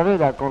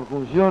verdadera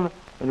conjunción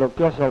en lo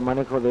que hace al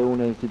manejo de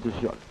una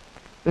institución.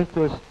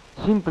 Esto es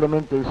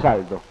simplemente el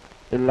saldo,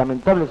 el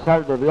lamentable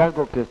saldo de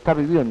algo que está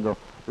viviendo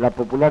la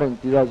popular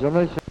entidad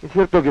llanesa. ¿Es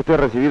cierto que usted ha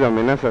recibido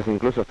amenazas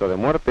incluso hasta de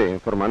muerte, en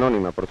forma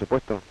anónima, por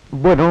supuesto?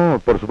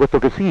 Bueno, por supuesto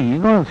que sí, y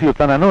no han sido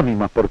tan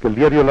anónimas, porque el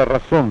diario La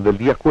Razón del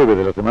día jueves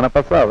de la semana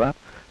pasada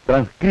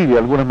transcribe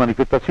algunas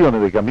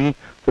manifestaciones de que a mí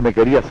se me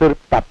quería hacer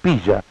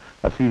papilla,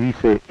 así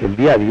dice el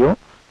diario,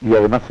 y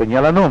además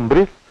señala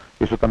nombres,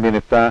 eso también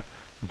está,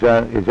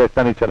 ya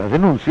están hechas las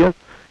denuncias,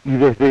 y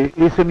desde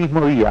ese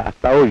mismo día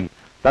hasta hoy,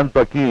 tanto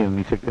aquí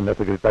en la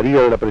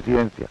Secretaría de la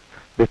Presidencia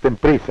de esta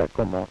empresa,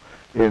 como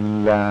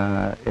en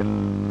la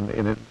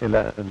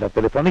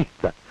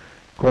telefonista,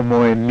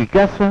 como en mi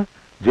casa,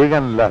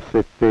 llegan las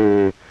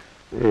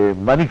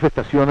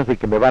manifestaciones de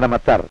que me van a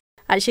matar.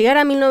 Al llegar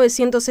a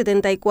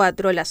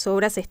 1974, las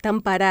obras están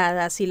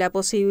paradas y la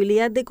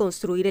posibilidad de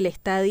construir el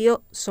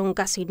estadio son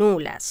casi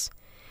nulas.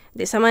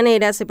 De esa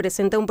manera se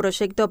presenta un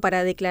proyecto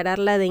para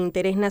declararla de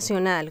interés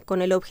nacional,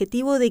 con el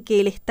objetivo de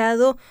que el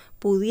Estado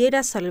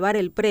pudiera salvar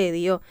el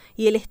predio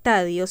y el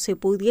estadio se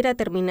pudiera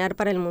terminar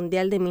para el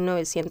Mundial de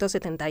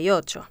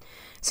 1978.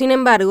 Sin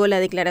embargo, la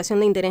declaración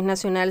de interés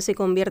nacional se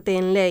convierte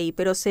en ley,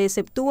 pero se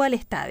exceptúa el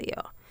estadio.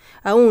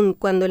 Aun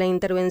cuando la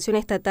intervención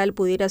estatal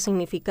pudiera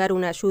significar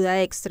una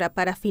ayuda extra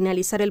para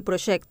finalizar el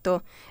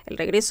proyecto, el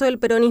regreso del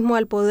peronismo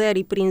al poder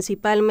y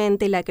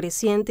principalmente la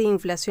creciente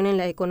inflación en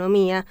la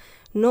economía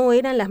no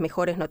eran las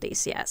mejores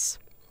noticias.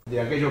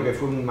 De aquello que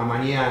fue una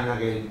mañana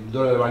que el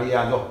dólar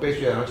valía 2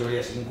 pesos y a la noche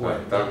valía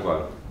 50. Tal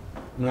cual.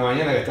 Una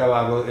mañana que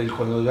estaba,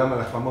 cuando llama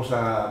la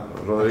famosa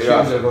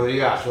Rodrigazo. del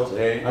Rodrigazo,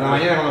 Sí. A la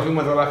mañana cuando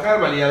fuimos a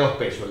trabajar valía 2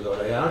 pesos el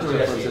dólar, y a la noche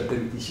valía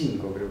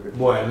 75 creo que.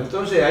 Bueno,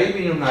 entonces ahí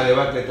vino una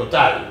debate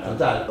total.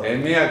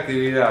 En mi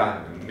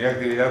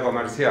actividad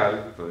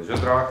comercial, donde yo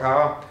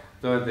trabajaba,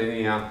 donde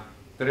tenía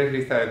 3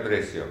 listas de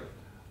precios.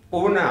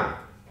 Una,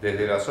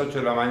 desde las 8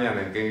 de la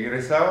mañana en que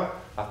ingresaba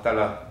hasta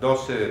las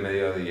 12 de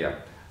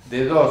mediodía.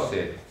 De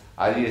 12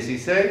 a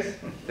 16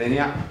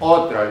 tenía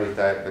otra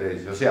lista de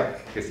precios. O sea,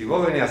 que si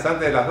vos venías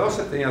antes de las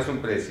 12 tenías un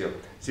precio.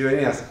 Si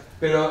venías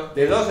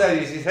de 12 a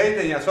 16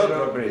 tenías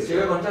otro precio. Te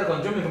voy a contar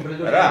cuando yo me compré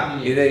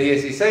el Y de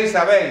 16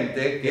 a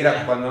 20, que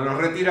era cuando nos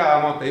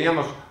retirábamos,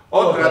 teníamos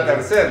otra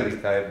tercera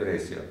lista de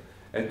precios.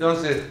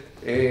 Entonces,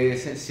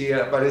 si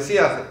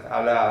aparecías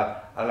a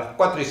las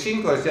 4 y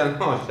 5 decían,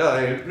 no, ya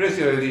el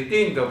precio es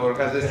distinto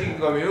porque hace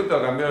 5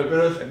 minutos cambió el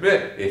precio.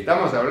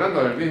 Estamos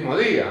hablando del mismo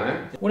día,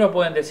 ¿eh? Uno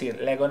puede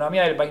decir, la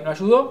economía del país no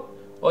ayudó,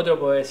 otro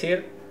puede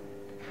decir,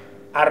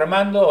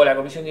 Armando o la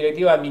comisión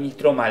directiva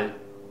administró mal.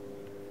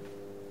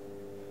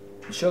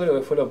 Yo creo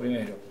que fue lo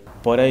primero.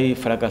 Por ahí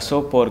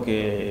fracasó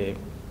porque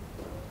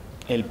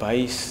el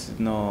país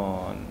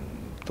no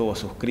tuvo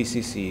sus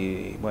crisis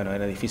y bueno,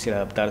 era difícil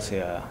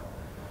adaptarse a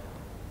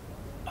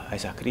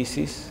esas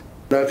crisis.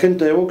 La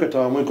gente de Boca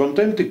estaba muy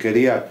contenta y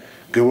quería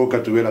que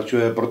Boca tuviera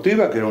Ciudad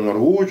Deportiva, que era un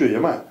orgullo y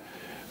demás,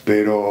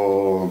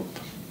 pero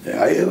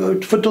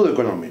fue todo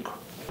económico.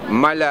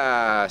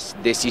 Malas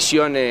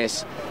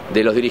decisiones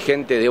de los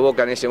dirigentes de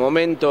Boca en ese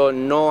momento,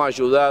 no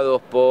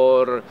ayudados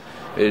por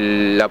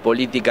la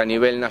política a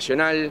nivel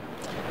nacional,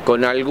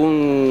 con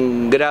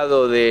algún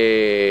grado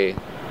de,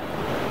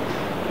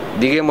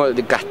 digamos,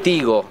 de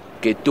castigo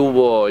que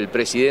tuvo el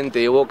presidente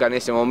de Boca en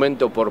ese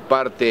momento por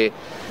parte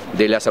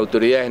de las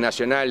autoridades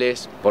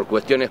nacionales, por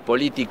cuestiones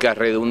políticas,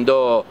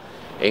 redundó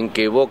en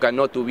que Boca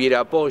no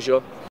tuviera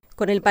apoyo.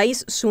 Con el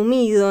país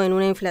sumido en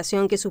una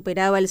inflación que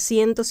superaba el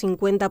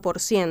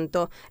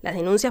 150%, las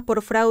denuncias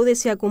por fraude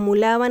se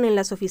acumulaban en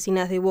las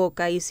oficinas de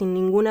Boca y sin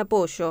ningún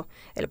apoyo,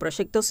 el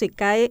proyecto se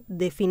cae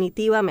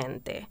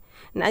definitivamente.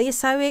 Nadie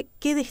sabe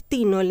qué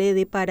destino le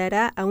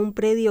deparará a un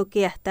predio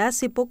que hasta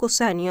hace pocos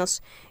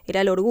años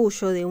era el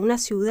orgullo de una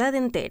ciudad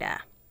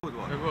entera.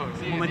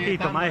 Un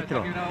momentito,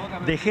 maestro.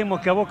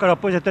 Dejemos que a Boca lo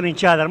apoye toda la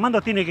hinchada. Armando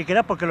tiene que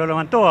quedar porque lo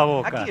levantó a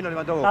Boca. ¿A quién lo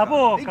levantó Boca? A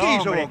Boca, ¿Y qué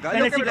hizo Boca?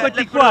 En el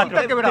 54.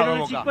 Pero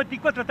en el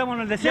 54 estamos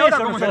en el descenso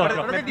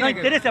nosotros. No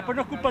interesa, pero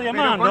no es culpa de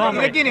Armando,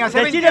 hombre.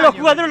 Decirle a los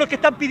jugadores lo que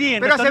están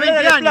pidiendo. Pero hace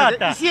 20 años.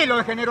 El cielo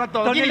le generó a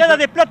todos. Tonelada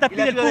de plata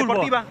pide el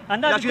fútbol.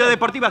 La Ciudad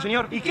Deportiva,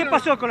 señor. ¿Y qué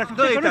pasó con la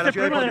Ciudad Deportiva? ¿Conoce el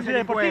problema de la Ciudad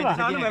Deportiva?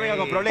 No me venga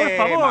con problemas.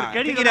 Por favor,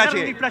 querido,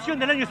 la inflación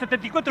del año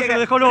 74 que lo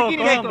dejó loco,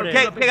 hombre.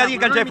 Pega 10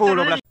 canchas de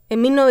fútbol.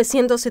 En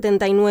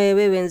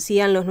 1979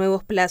 vencían los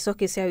nuevos plazos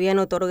que se habían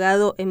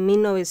otorgado en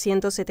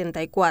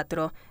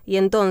 1974 y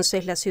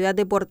entonces la Ciudad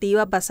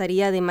Deportiva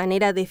pasaría de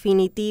manera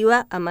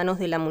definitiva a manos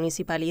de la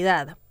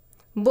municipalidad.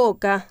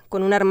 Boca,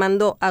 con un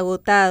Armando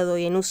agotado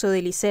y en uso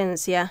de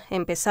licencia,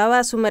 empezaba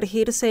a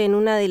sumergirse en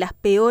una de las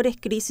peores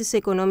crisis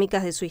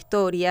económicas de su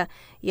historia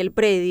y el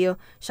predio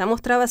ya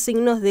mostraba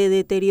signos de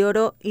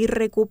deterioro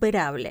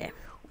irrecuperable.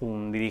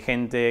 Un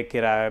dirigente que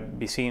era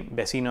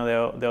vecino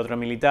de otro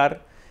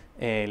militar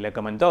le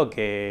comentó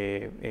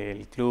que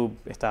el club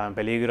estaba en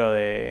peligro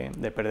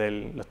de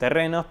perder los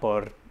terrenos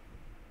por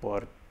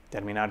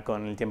terminar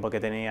con el tiempo que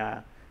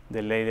tenía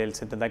de ley del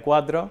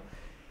 74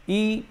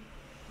 y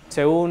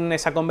según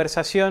esa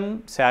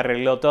conversación se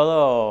arregló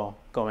todo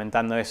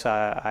comentando eso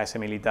a ese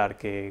militar,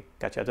 que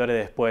Cacciatore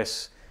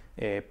después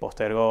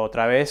postergó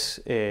otra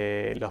vez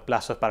los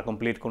plazos para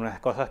cumplir con unas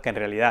cosas que en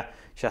realidad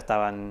ya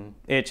estaban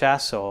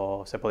hechas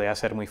o se podía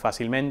hacer muy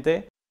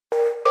fácilmente.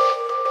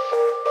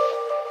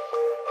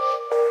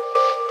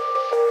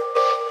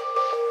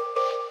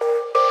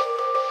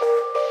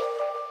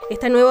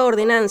 Esta nueva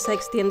ordenanza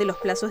extiende los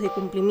plazos de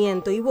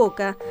cumplimiento y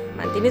Boca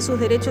mantiene sus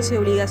derechos y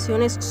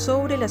obligaciones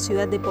sobre la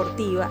Ciudad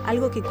Deportiva,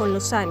 algo que con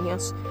los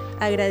años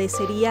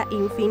agradecería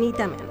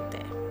infinitamente.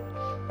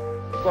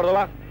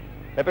 Córdoba,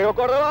 le pegó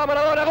Córdoba,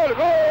 Maradona, gol,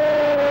 gol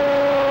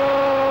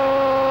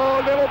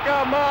de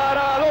Boca,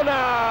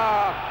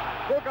 Maradona.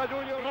 Boca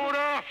Juniors,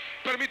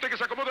 permite que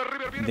se acomode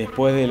River.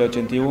 Después del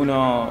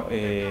 81,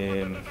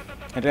 en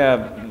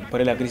realidad por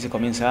ahí la crisis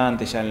comienza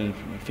antes, ya el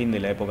fin de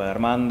la época de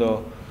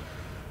Armando.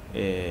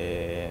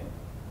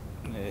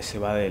 Se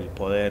va del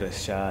poder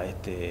ya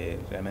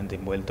realmente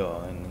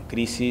envuelto en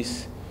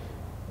crisis.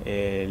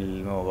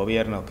 El nuevo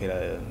gobierno, que era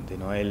de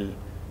Noel,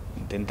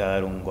 intenta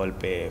dar un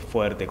golpe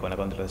fuerte con la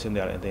contratación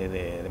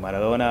de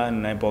Maradona en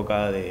una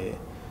época de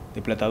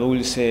plata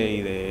dulce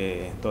y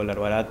de dólar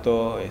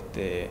barato,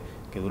 que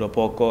duró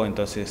poco.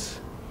 Entonces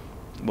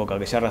Boca,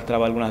 que ya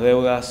arrastraba algunas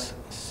deudas,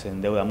 se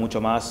endeuda mucho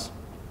más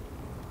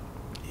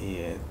y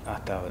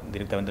hasta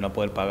directamente no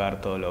poder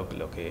pagar todo lo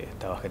que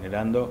estaba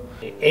generando.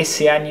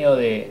 Ese año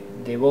de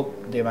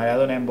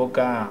Maradona en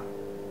Boca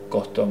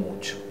costó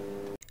mucho.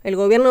 El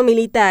gobierno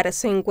militar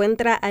se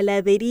encuentra a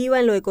la deriva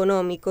en lo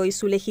económico y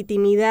su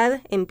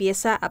legitimidad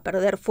empieza a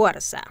perder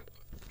fuerza.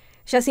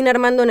 Ya sin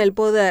Armando en el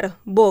poder,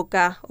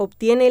 Boca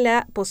obtiene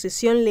la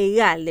posesión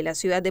legal de la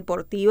Ciudad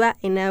Deportiva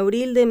en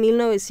abril de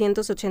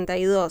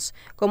 1982,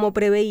 como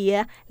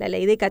preveía la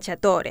ley de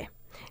Cacciatore.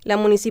 La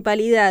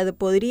municipalidad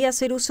podría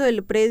hacer uso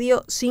del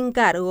predio sin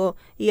cargo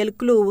y el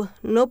club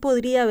no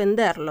podría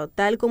venderlo,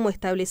 tal como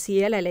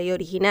establecía la ley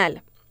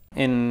original.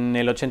 En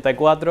el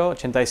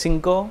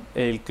 84-85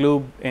 el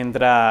club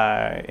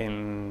entra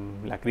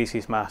en la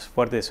crisis más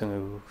fuerte de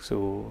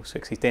su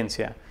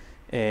existencia.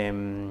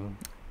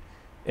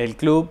 El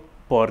club,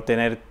 por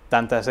tener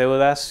tantas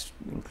deudas,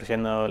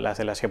 incluyendo las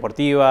de la Ciudad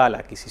Deportiva, la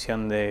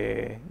adquisición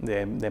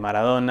de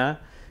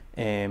Maradona,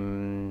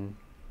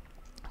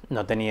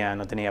 no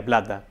tenía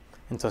plata.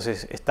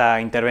 Entonces está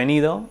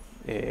intervenido,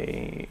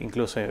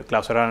 incluso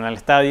clausuraron al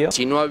estadio.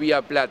 Si no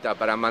había plata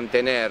para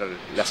mantener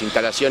las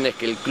instalaciones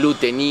que el club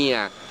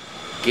tenía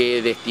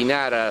que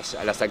destinar a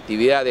las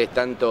actividades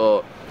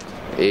tanto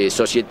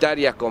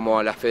societarias como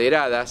a las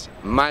federadas,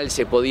 mal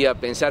se podía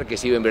pensar que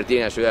se iba a invertir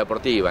en la Ciudad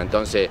Deportiva.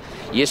 Entonces,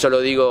 y eso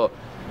lo digo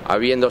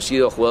habiendo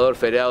sido jugador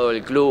federado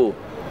del club,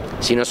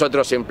 si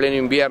nosotros en pleno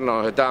invierno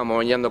nos estábamos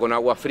bañando con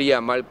agua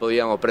fría, mal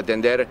podíamos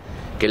pretender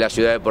que la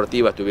Ciudad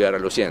Deportiva estuviera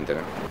reluciente,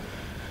 ¿no?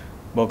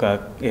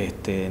 Boca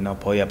no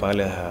podía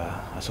pagarle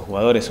a sus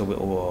jugadores,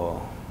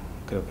 hubo,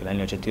 creo que el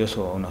año 82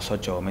 hubo unos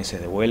 8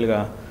 meses de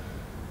huelga,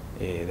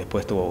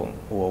 después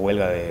hubo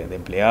huelga de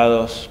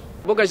empleados.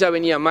 Boca ya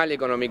venía mal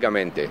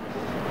económicamente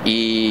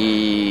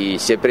y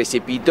se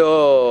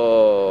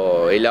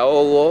precipitó el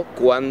ahogo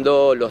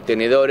cuando los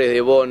tenedores de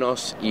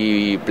bonos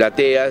y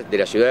plateas de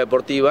la Ciudad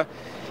Deportiva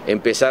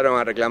empezaron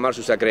a reclamar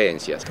sus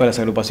acreencias. Todas las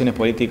agrupaciones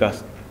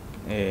políticas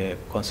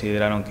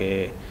consideraron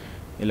que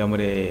el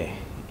hombre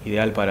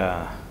ideal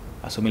para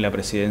asumir la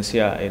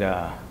presidencia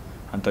era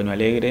Antonio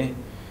Alegre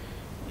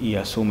y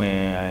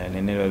asume en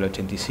enero del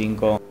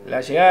 85. La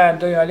llegada de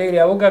Antonio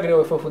Alegre a Boca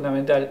creo que fue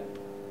fundamental,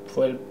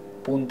 fue el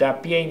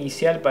puntapié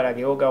inicial para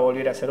que Boca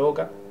volviera a ser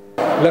Boca.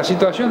 La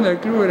situación del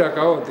club era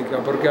caótica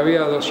porque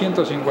había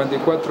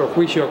 254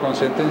 juicios con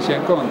sentencia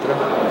en contra.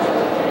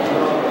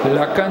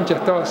 La cancha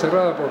estaba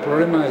cerrada por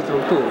problemas de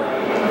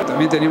estructura.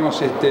 También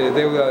teníamos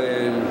deuda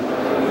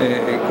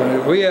con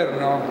el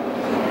gobierno,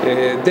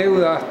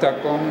 deuda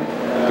hasta con,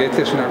 que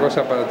esta es una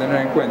cosa para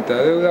tener en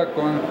cuenta, deuda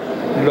con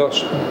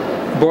los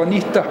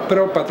bonistas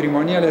pro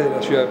patrimoniales de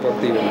la Ciudad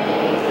Deportiva.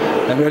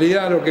 En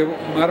realidad lo que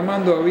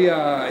Armando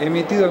había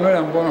emitido no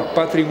eran bonos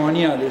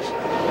patrimoniales,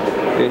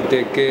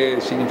 que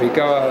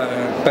significaba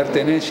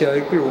pertenencia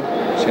del club,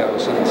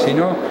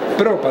 sino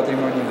pro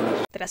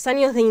patrimoniales. Tras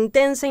años de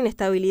intensa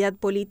inestabilidad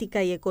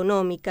política y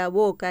económica,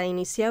 Boca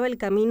iniciaba el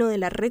camino de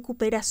la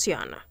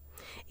recuperación.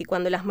 Y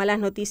cuando las malas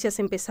noticias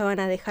empezaban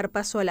a dejar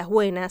paso a las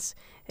buenas,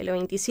 el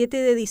 27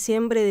 de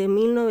diciembre de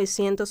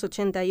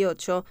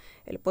 1988,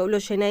 el pueblo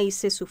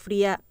xeneize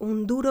sufría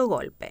un duro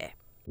golpe.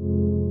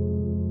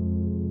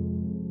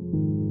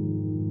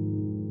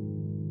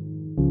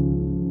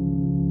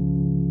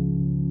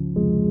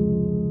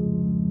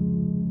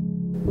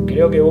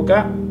 Creo que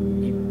Boca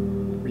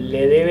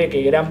le debe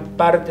que gran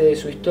parte de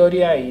su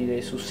historia y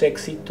de sus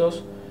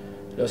éxitos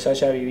los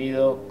haya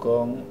vivido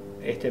con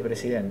este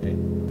presidente.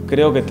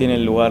 Creo que tiene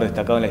el lugar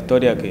destacado en la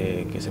historia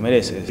que se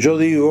merece. Yo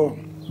digo,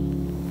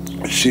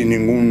 sin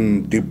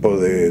ningún tipo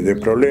de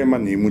problema,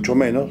 ni mucho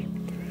menos,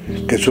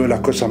 que es una de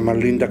las cosas más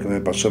lindas que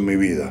me pasó en mi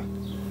vida,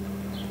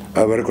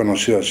 haber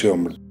conocido a ese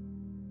hombre.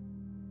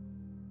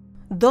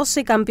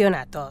 12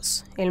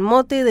 campeonatos. El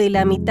mote de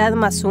la mitad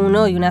más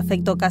uno y un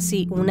afecto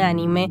casi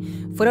unánime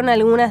fueron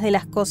algunas de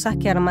las cosas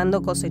que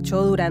Armando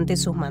cosechó durante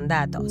sus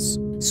mandatos.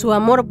 Su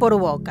amor por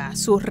Boca,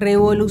 sus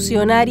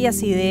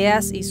revolucionarias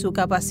ideas y su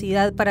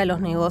capacidad para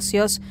los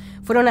negocios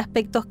fueron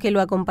aspectos que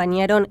lo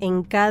acompañaron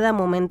en cada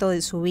momento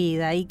de su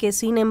vida y que,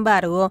 sin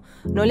embargo,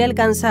 no le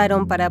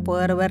alcanzaron para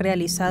poder ver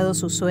realizado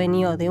su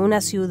sueño de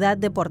una ciudad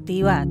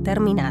deportiva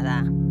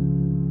terminada.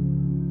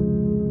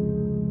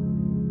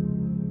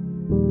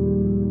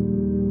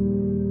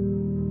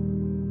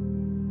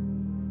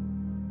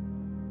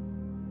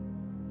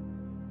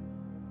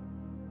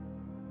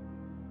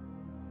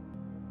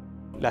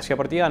 La Ciudad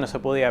Deportiva no se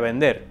podía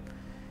vender.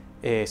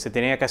 Se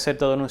tenía que hacer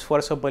todo un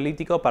esfuerzo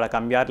político para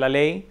cambiar la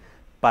ley,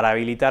 para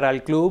habilitar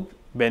al club,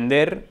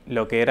 vender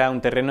lo que era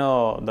un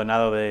terreno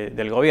donado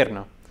del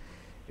gobierno.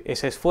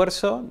 Ese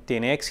esfuerzo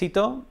tiene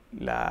éxito.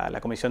 La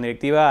comisión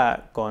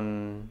directiva,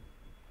 con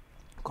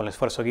el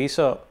esfuerzo que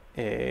hizo,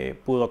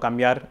 pudo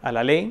cambiar a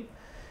la ley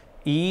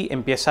y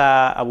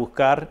empieza a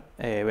buscar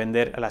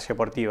vender a la Ciudad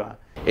Deportiva.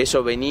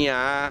 Eso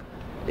venía a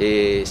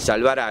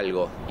salvar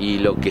algo, y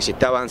lo que se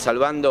estaban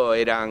salvando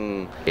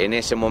eran en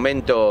ese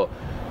momento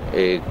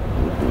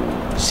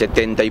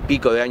 70 y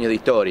pico de años de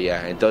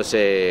historia.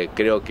 Entonces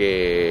creo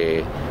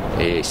que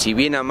si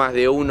bien a más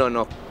de uno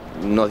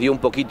nos dio un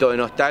poquito de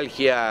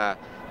nostalgia,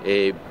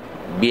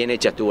 bien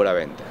hecha estuvo la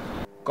venta.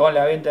 Con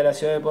la venta de la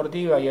Ciudad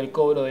Deportiva y el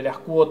cobro de las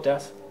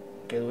cuotas,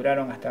 que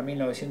duraron hasta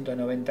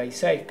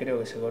 1996, creo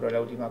que se cobró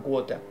la última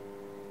cuota,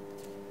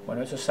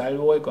 bueno, eso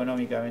salvó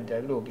económicamente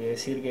al club. Quiere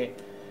decir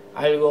que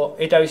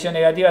esta visión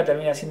negativa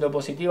termina siendo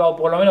positiva, o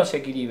por lo menos se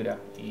equilibra,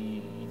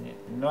 y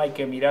no hay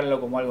que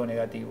mirarlo como algo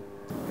negativo.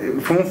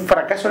 Fue un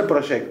fracaso el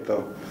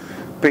proyecto,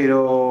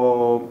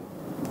 pero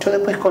yo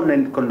después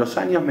con los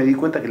años me di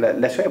cuenta que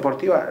la Ciudad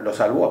Deportiva lo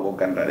salvó a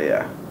Boca en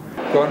realidad.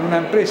 Con una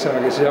empresa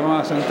que se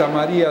llamaba Santa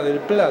María del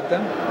Plata,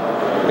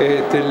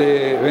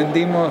 le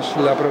vendimos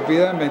la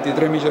propiedad en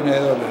 $23 millones.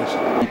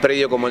 Un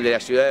predio como el de la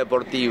Ciudad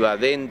Deportiva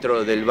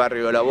dentro del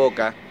barrio de La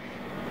Boca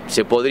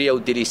se podría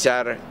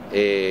utilizar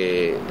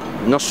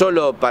no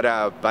solo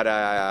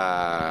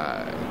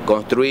para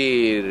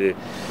construir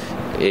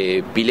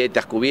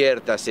piletas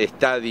cubiertas,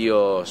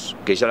 estadios,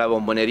 que ya la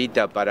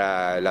bombonerita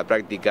para la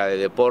práctica de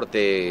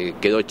deporte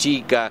quedó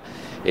chica,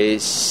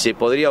 se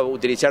podría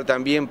utilizar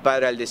también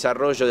para el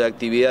desarrollo de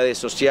actividades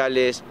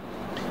sociales,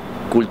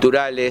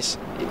 culturales,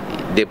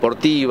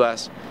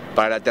 deportivas,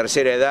 para la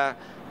tercera edad,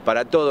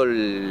 para todas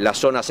las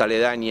zonas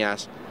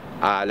aledañas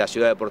a la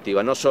Ciudad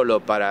Deportiva, no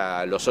solo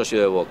para los socios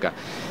de Boca.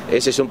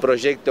 Ese es un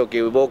proyecto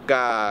que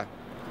Boca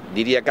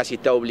diría casi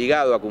está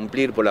obligado a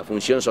cumplir por la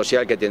función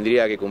social que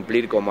tendría que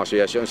cumplir como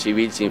asociación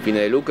civil sin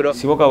fines de lucro.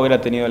 Si Boca hubiera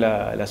tenido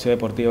la Ciudad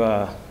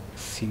Deportiva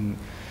sin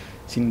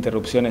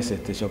interrupciones,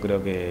 yo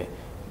creo que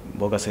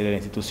Boca sería la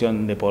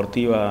institución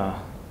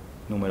deportiva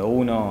número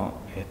 1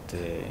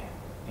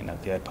 en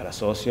actividades para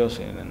socios,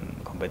 en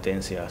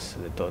competencias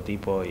de todo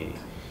tipo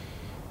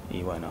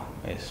y bueno,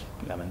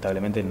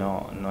 lamentablemente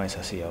no es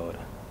así ahora.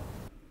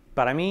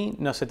 Para mí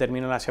no se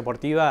terminó la Ciudad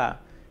Deportiva,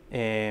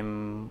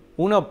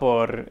 uno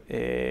por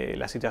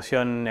la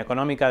situación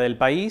económica del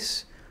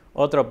país,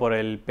 otro por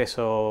el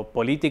peso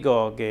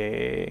político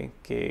que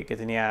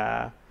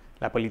tenía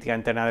la política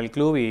interna del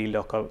club y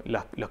los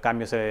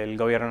cambios del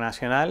gobierno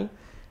nacional,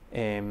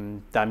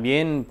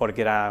 también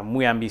porque era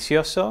muy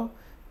ambicioso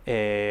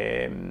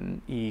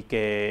y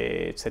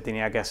que se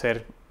tenía que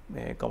hacer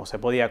como se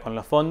podía con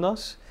los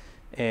fondos.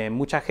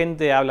 Mucha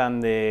gente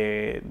hablan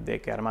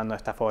de que Armando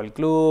estafó el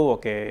club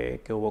o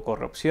que hubo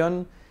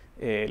corrupción.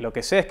 Lo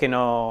que sé es que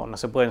no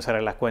se pueden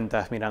cerrar las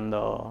cuentas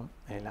mirando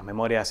las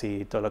memorias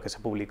y todo lo que se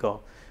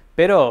publicó.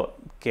 Pero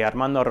que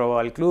Armando robó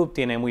al club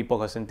tiene muy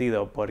poco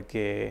sentido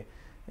porque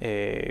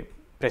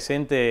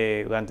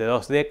presente durante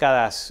 2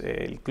 décadas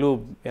el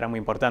club era muy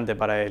importante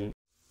para él.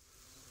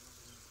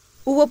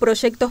 Hubo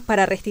proyectos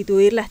para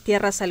restituir las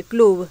tierras al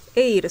club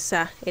e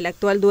Irsa, el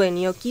actual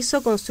dueño,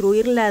 quiso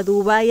construir la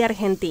Dubái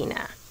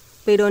Argentina,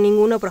 pero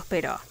ninguno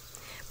prosperó.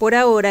 Por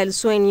ahora el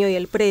sueño y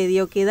el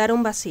predio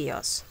quedaron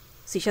vacíos.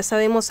 Si ya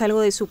sabemos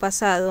algo de su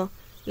pasado,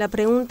 la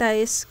pregunta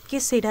es ¿qué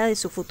será de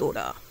su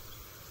futuro?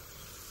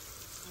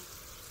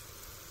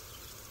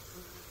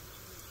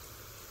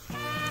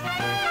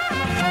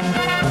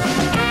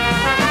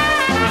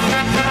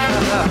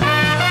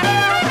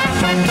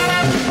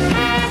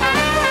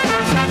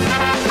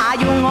 Hay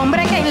un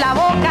hombre que en la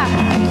Boca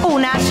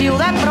una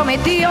ciudad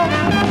prometió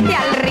y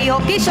al río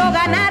quiso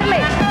ganarle,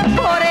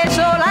 por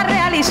eso la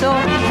realizó.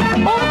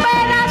 Un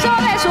pedazo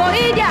de su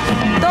orilla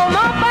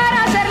tomó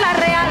para hacerla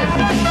real.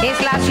 Es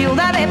la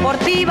Ciudad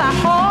Deportiva,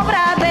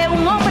 obra de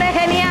un hombre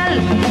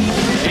genial.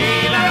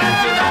 Y la gran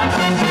ciudad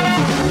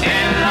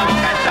en la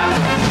Boca está.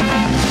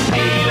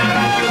 Y la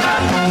gran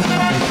ciudad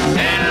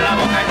en la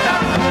Boca está.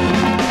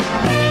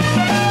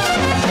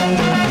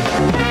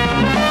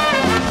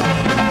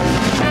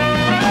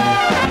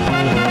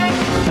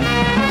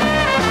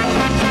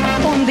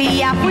 Un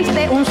día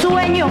fuiste un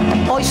sueño,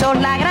 hoy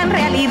son la gran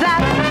realidad.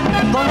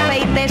 Con fe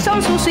y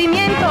tesón sus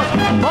cimientos,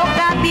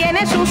 Boca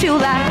tiene su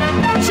ciudad.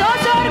 Sos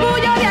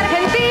orgullo de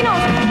argentinos,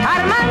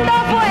 Armando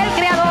fue el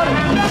creador.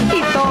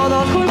 Y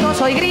todos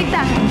juntos hoy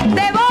gritan,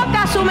 de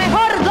Boca su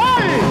mejor